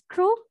stressed,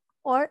 crook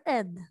or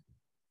ed?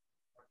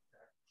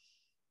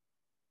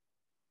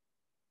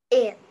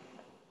 It.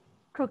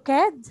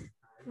 Crooked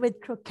with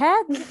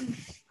crooked?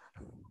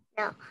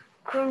 No,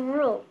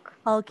 crook.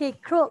 Okay,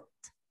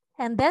 crooked.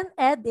 And then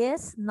ed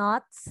is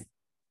not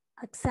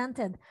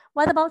accented.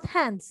 What about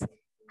hands?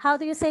 How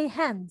do you say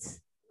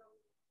hands?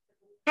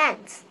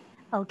 Hands.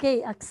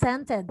 Okay,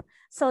 accented.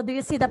 So do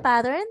you see the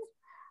pattern?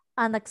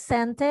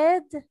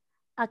 Unaccented,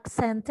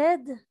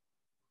 accented,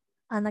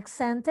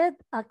 unaccented,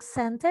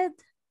 accented,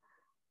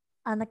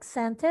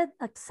 unaccented,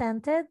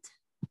 accented.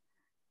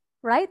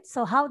 Right?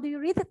 So how do you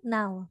read it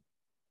now?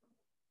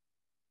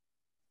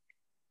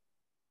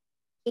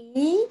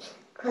 He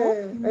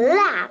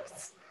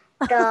collapsed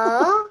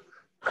the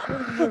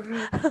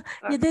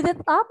You did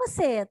it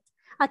opposite.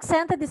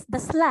 Accented is the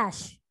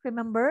slash,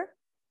 remember?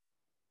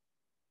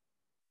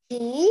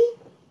 he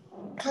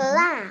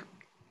clapped.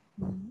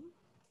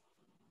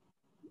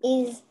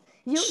 Is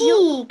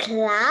You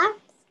clapped?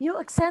 You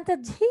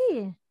accented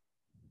he.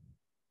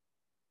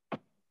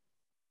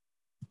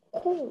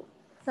 Cool.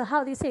 So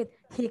how do you say it?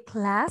 He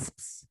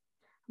clasps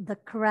the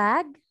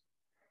crag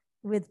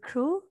with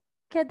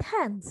crooked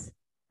hands,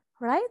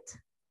 right?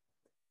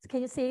 So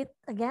can you say it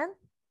again?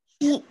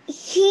 He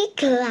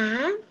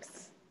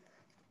claps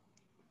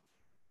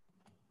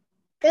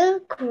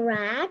the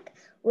crag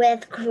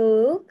with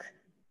crook.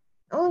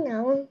 Oh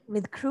no.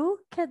 With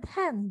crooked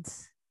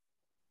hands.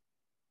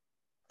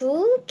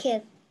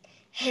 Crooked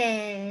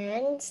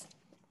hands.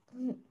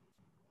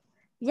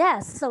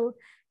 Yes, so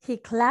he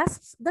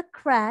clasps the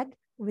crag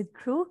with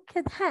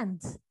crooked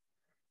hands.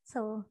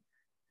 So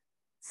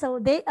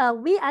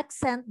we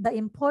accent the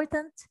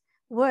important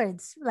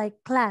words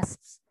like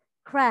clasps,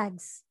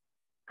 crags,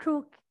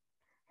 crook,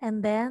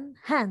 and then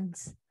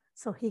hands.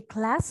 So he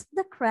clasped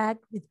the crag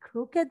with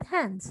crooked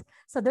hands.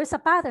 So there's a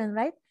pattern,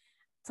 right?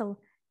 So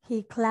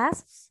he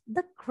clasps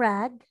the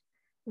crag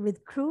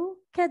with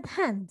crooked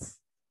hands.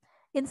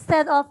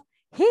 Instead of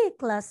he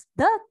clasped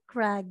the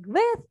crag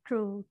with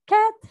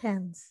crooked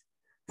hands.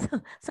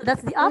 So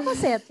that's the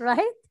opposite,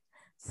 right?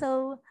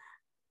 So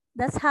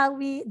that's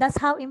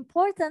how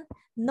important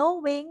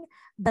knowing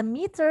the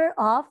meter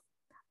of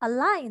a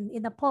line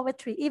in a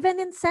poetry, even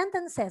in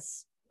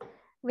sentences.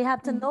 We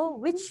have to know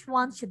which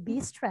one should be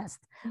stressed.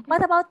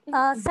 What about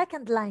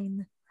second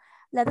line?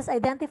 Let us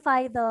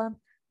identify the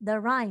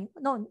rhyme,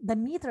 no, the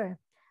meter.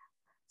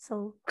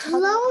 So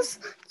close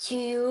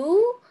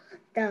to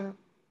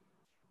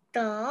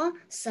the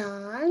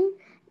sun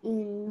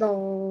in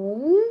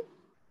lonely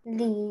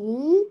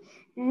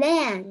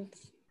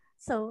lands.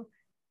 So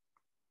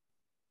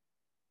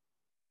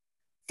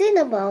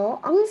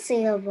Syllable,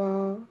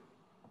 unsyllable.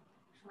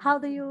 how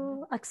do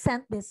you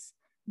accent this?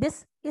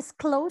 This is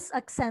close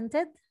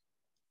accented.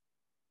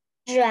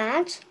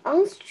 Stretch,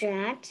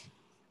 unstretched.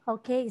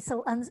 Okay,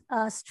 so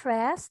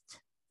stressed,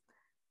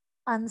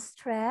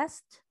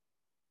 unstressed.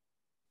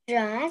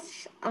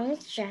 Stretch,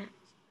 unstretched.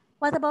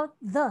 What about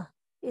the?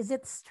 Is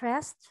it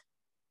stressed?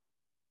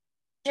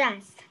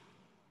 Stressed,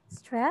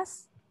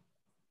 Stress?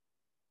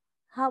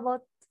 How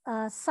about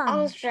sun?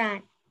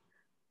 unstretched.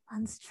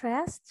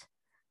 Unstressed?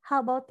 How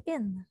about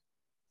in?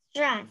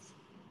 Stressed,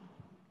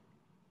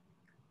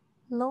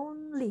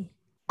 Lonely.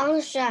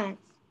 unstretched.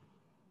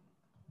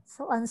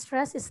 So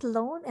unstressed is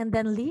lone and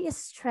then Lee is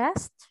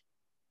stressed.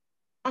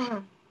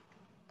 And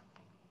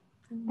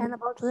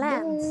about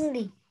lands?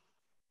 Lonely.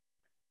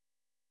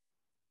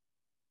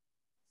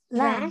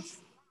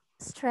 Lands.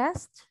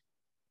 Stressed.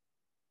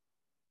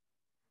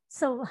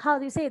 So how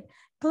do you say it?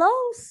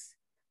 Close.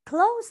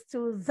 Close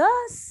to the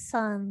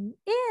sun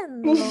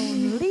in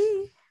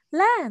lonely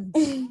lands.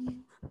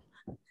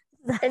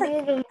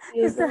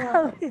 Is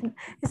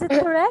it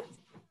correct?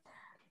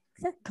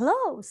 Is it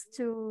close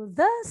to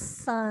the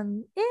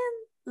sun in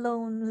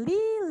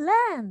lonely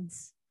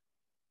lands?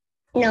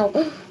 No,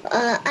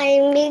 I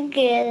make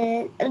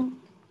it.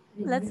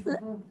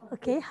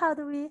 Okay. How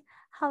do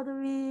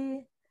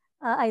we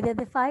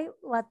identify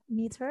what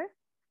meter?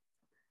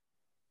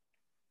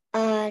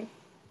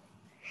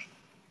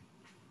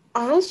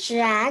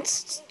 Unstretched,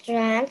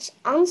 stretch,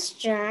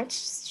 unstretched,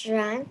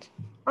 stretch,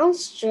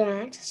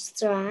 unstretched,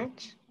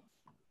 stretch,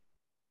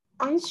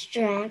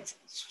 unstretched,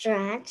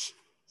 stretch,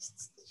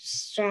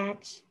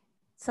 stretch.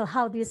 So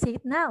how do you say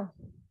it now?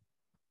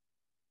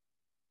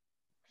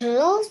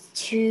 Close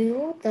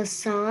to the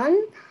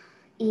sun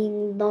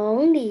in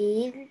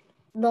lonely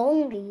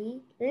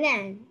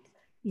land.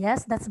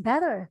 Yes, that's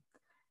better.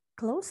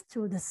 Close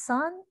to the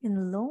sun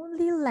in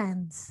lonely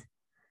lands.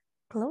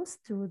 Close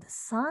to the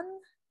sun.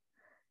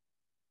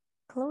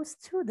 Close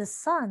to the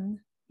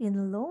sun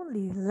in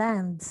lonely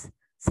lands.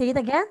 Say it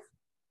again.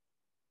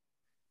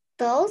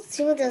 Close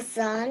to the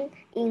sun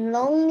in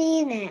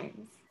lonely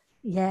lands.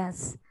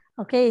 Yes.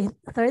 Okay,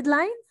 third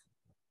line.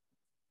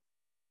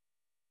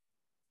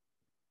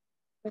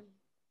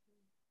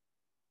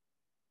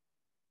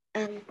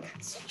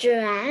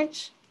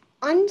 Stretch,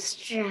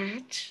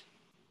 unstretch,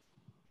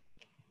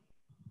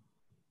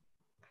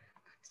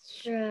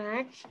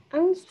 stretch,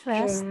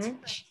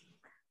 unstretch.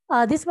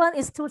 This one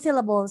is 2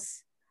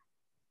 syllables.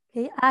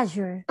 Okay,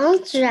 azure.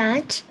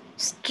 Unstretch,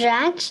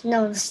 stretch,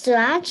 no,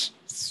 stretch,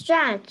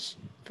 stretch.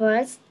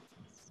 First.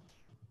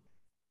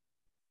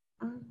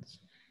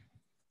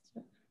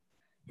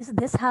 Is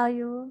this how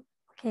you,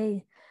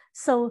 okay.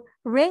 So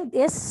ringed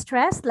is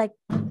stressed, like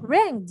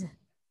ringed.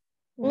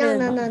 No.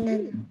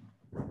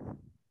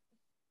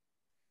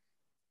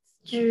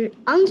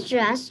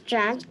 Unstretched,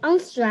 stretch,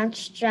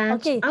 unstretched, stretch,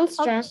 okay.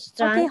 unstretched,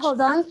 stretch. Okay,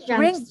 hold on.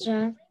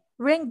 Ringed,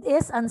 ringed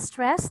is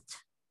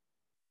unstressed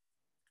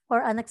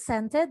or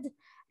unaccented,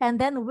 and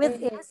then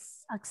with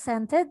is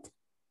accented.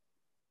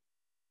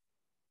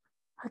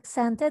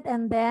 Accented,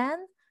 and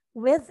then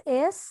with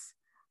is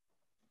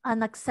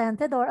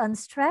unaccented or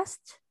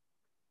unstressed.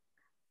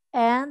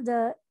 And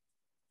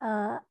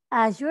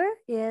azure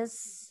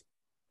is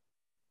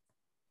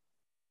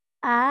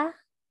azure.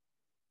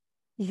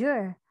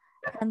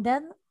 And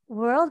then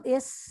world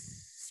is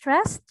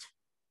stressed.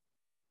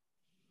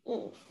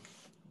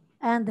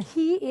 And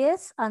he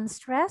is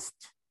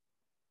unstressed.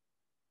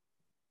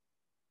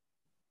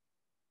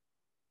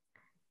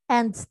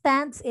 And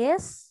stands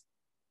is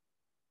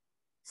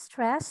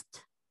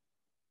stressed.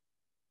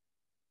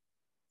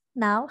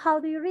 Now, how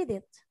do you read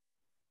it?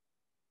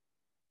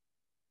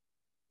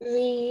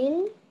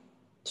 Ring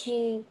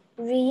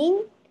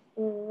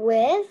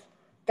with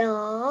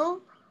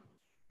the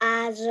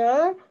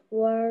other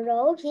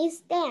world he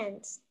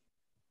stands.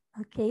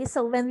 Okay,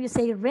 so when we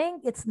say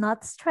ringed, it's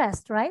not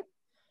stressed, right?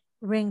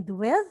 Ringed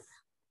with,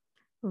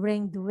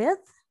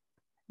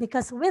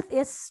 because with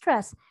is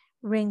stress.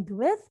 Ringed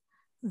with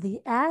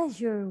the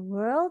azure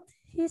world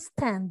he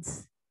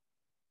stands.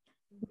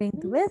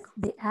 Ringed with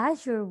the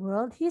azure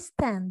world he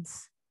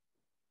stands.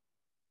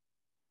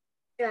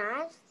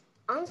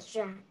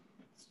 Unstressed.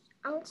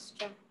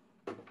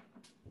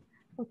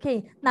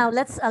 Okay, now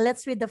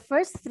let's read the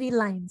first 3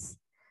 lines.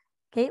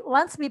 Okay,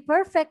 once we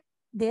perfect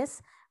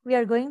this, we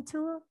are going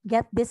to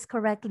get this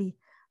correctly.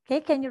 Okay,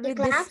 can you read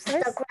this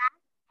first? The clap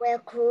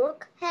with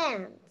crooked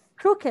hands.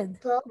 Crooked,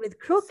 with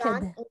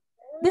crooked.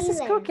 This is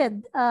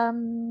crooked.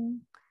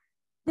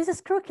 This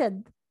is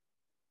crooked.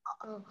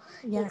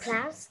 Yes. He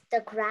claps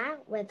the crowd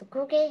with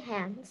crooked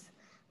hands,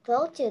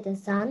 close to the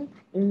sun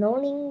in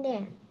lonely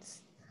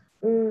lands.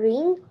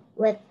 Ring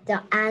with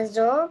the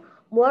azure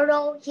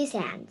world his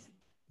hands.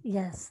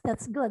 Yes,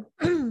 that's good.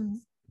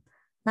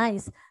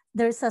 Nice.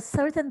 There's a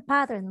certain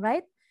pattern,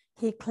 right?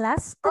 He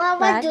clasped the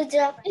flag.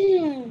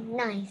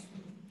 Nice.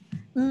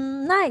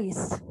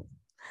 Nice.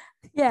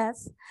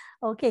 Yes.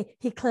 Okay,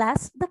 he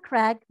clasped the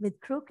crag with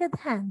crooked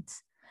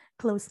hands,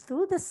 close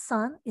to the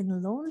sun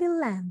in lonely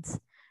lands.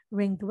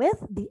 Ringed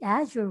with the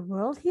azure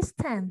world he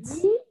stands.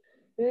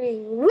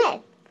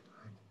 With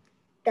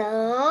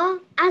the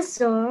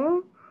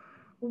azure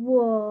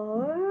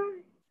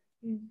world,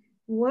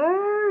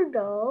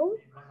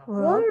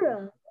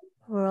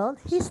 World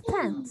he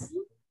stands.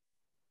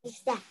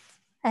 Is that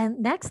And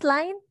next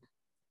line.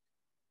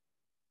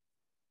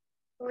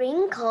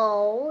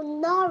 wrinkle,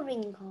 no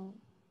wrinkle.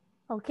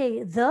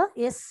 Okay, the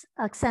is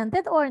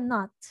accented or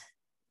not?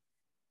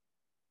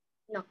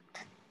 Not.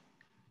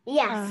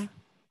 Yes.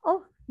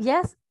 Oh,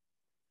 yes.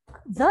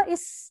 The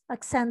is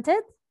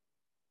accented?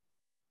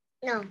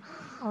 No.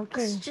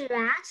 Okay.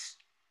 Stretch.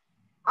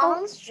 Oh,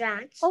 On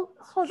stretch. oh,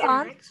 hold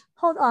on.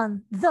 Hold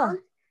on. The.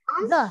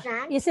 On The.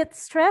 stretch. Is it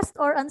stressed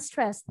or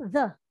unstressed?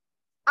 The.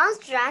 On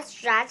stretch,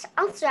 stretch.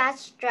 On stretch,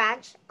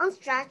 stretch. On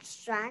stretch,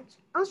 stretch.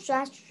 On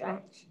stretch,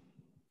 stretch.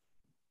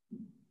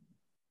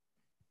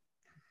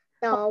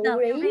 Oh, now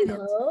you read it.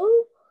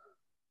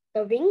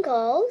 The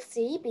wrinkle,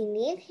 see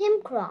beneath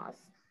him cross.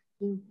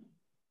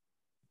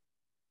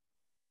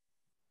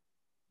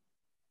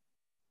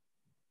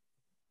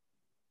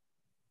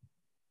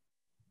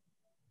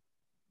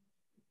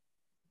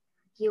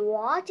 He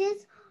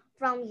watches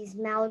from his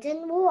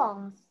mountain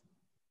walls,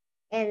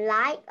 and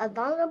like a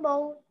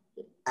thunderbolt,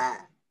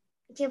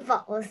 he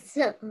falls.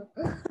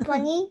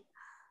 Funny,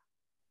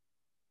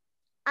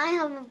 I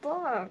have a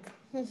bird.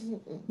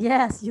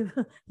 Yes,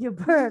 you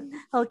burped.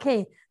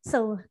 Okay,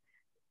 so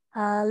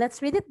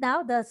let's read it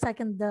now. The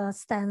second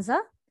stanza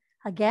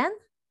again.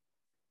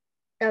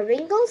 The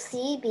wrinkled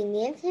sea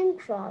beneath him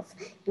cross.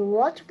 He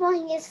watches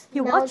from his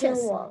mountain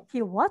walls.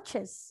 He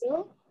watches.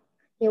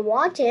 He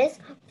watches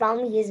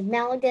from his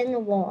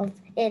mountain walls,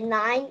 and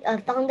like a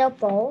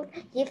thunderbolt,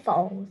 he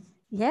falls.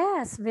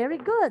 Yes, very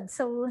good.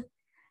 So,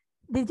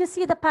 did you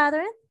see the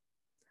pattern?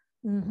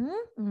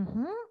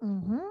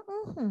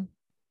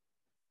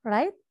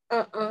 Right?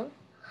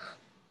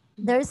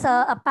 There's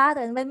a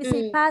pattern. When we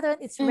say pattern,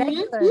 it's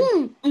regular.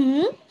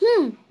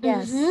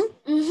 Yes.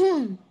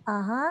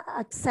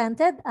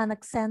 Accented,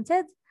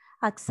 unaccented,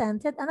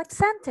 accented,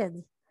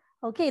 unaccented.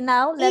 Okay,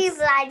 now let's... If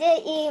like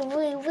this,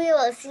 we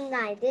will sing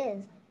like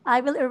this.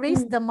 I will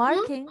erase the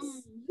markings.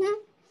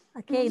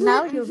 Okay,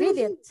 now you read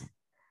it.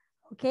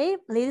 Okay,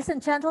 ladies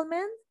and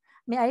gentlemen,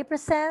 may I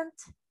present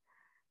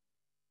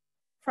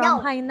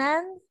from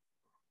Hainan,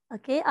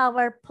 okay,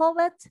 our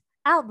poet,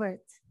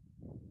 Albert.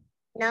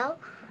 No,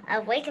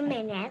 wait a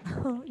minute.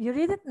 You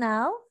read it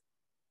now.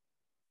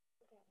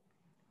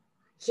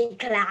 He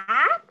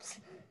claps.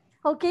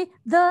 Okay,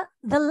 the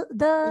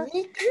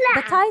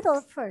title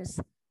first.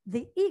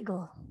 The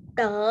eagle.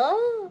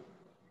 The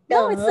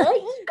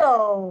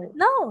eagle.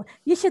 No,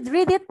 you should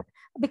read it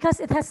because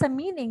it has a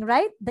meaning,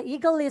 right? The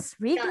eagle is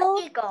regal.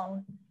 The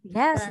eagle.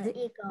 Yes, the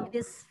eagle. It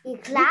is. He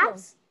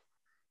claps.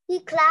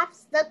 He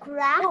claps the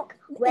crag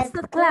with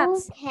not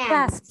claps.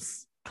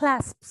 hands.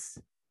 Clasps.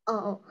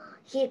 Oh,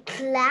 he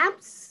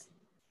claps.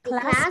 He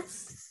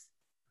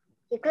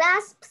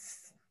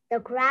clasps the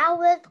crowd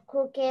with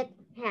crooked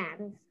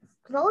hands,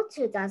 close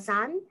to the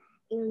sun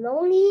in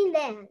lonely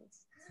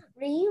lands,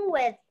 ringed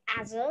with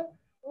azure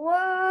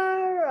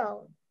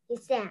world. He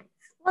stands.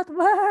 What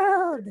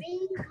world?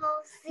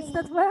 Wrinkled sea. It's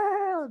that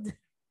world.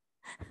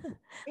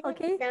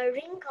 Okay. The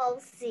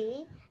wrinkled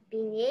sea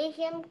beneath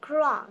him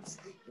cross.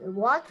 He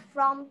watches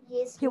from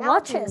his He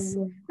watches.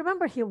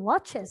 Remember, he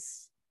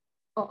watches.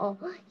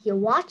 He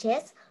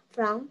watches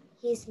from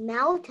his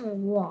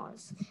mountain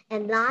walls,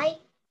 and like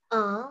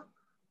a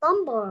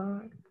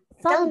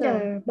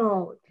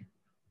thunderbolt,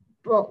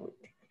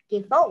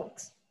 he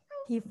falls.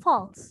 He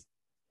falls.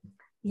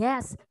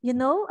 Yes, you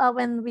know,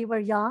 when we were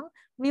young,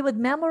 we would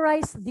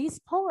memorize these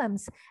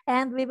poems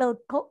and we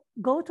will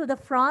go to the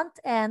front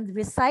and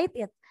recite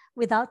it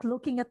without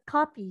looking at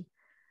copy.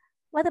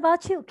 What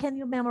about you? Can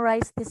you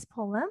memorize this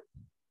poem?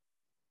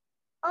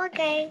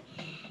 Okay.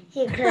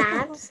 He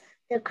claps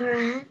the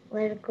crowd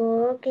with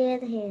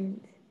crooked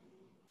hands.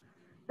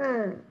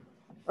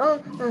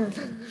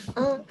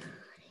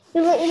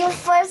 You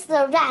first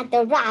the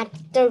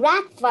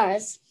rat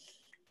first.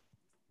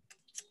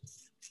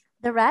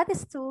 The rat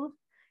is too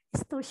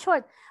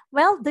short.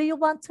 Well, do you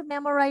want to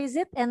memorize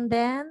it and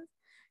then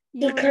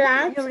you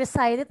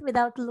recite it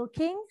without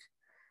looking?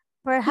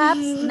 Perhaps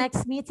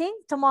next meeting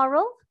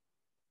tomorrow?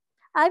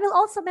 I will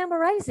also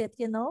memorize it,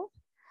 you know.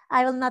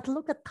 I will not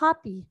look at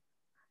copy.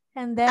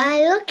 And then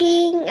I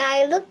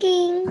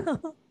looking.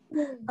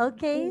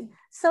 Okay,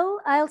 so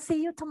I'll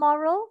see you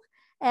tomorrow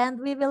and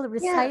we will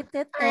recite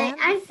it. And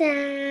I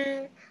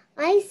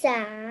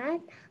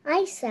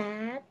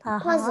said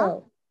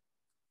puzzle.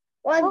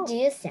 What do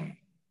you say?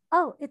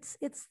 Oh, it's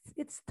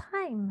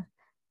time.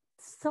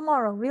 It's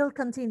tomorrow. We'll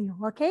continue,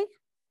 okay?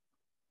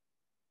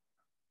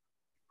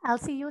 I'll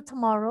see you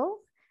tomorrow.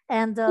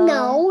 And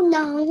No.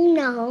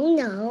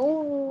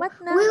 What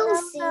now? We'll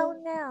see.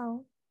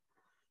 Now.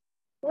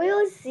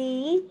 We'll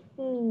see.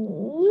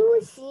 You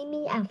will see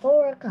me at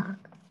 4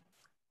 o'clock.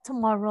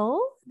 Tomorrow?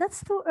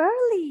 That's too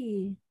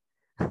early.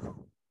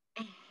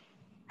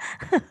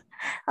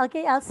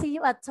 Okay, I'll see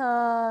you at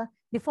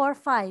before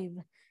 5,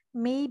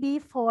 maybe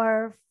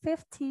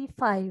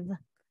 4:55.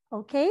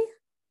 Okay,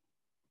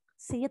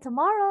 see you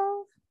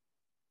tomorrow.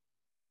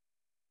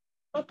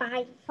 Bye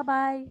bye.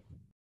 Bye-bye.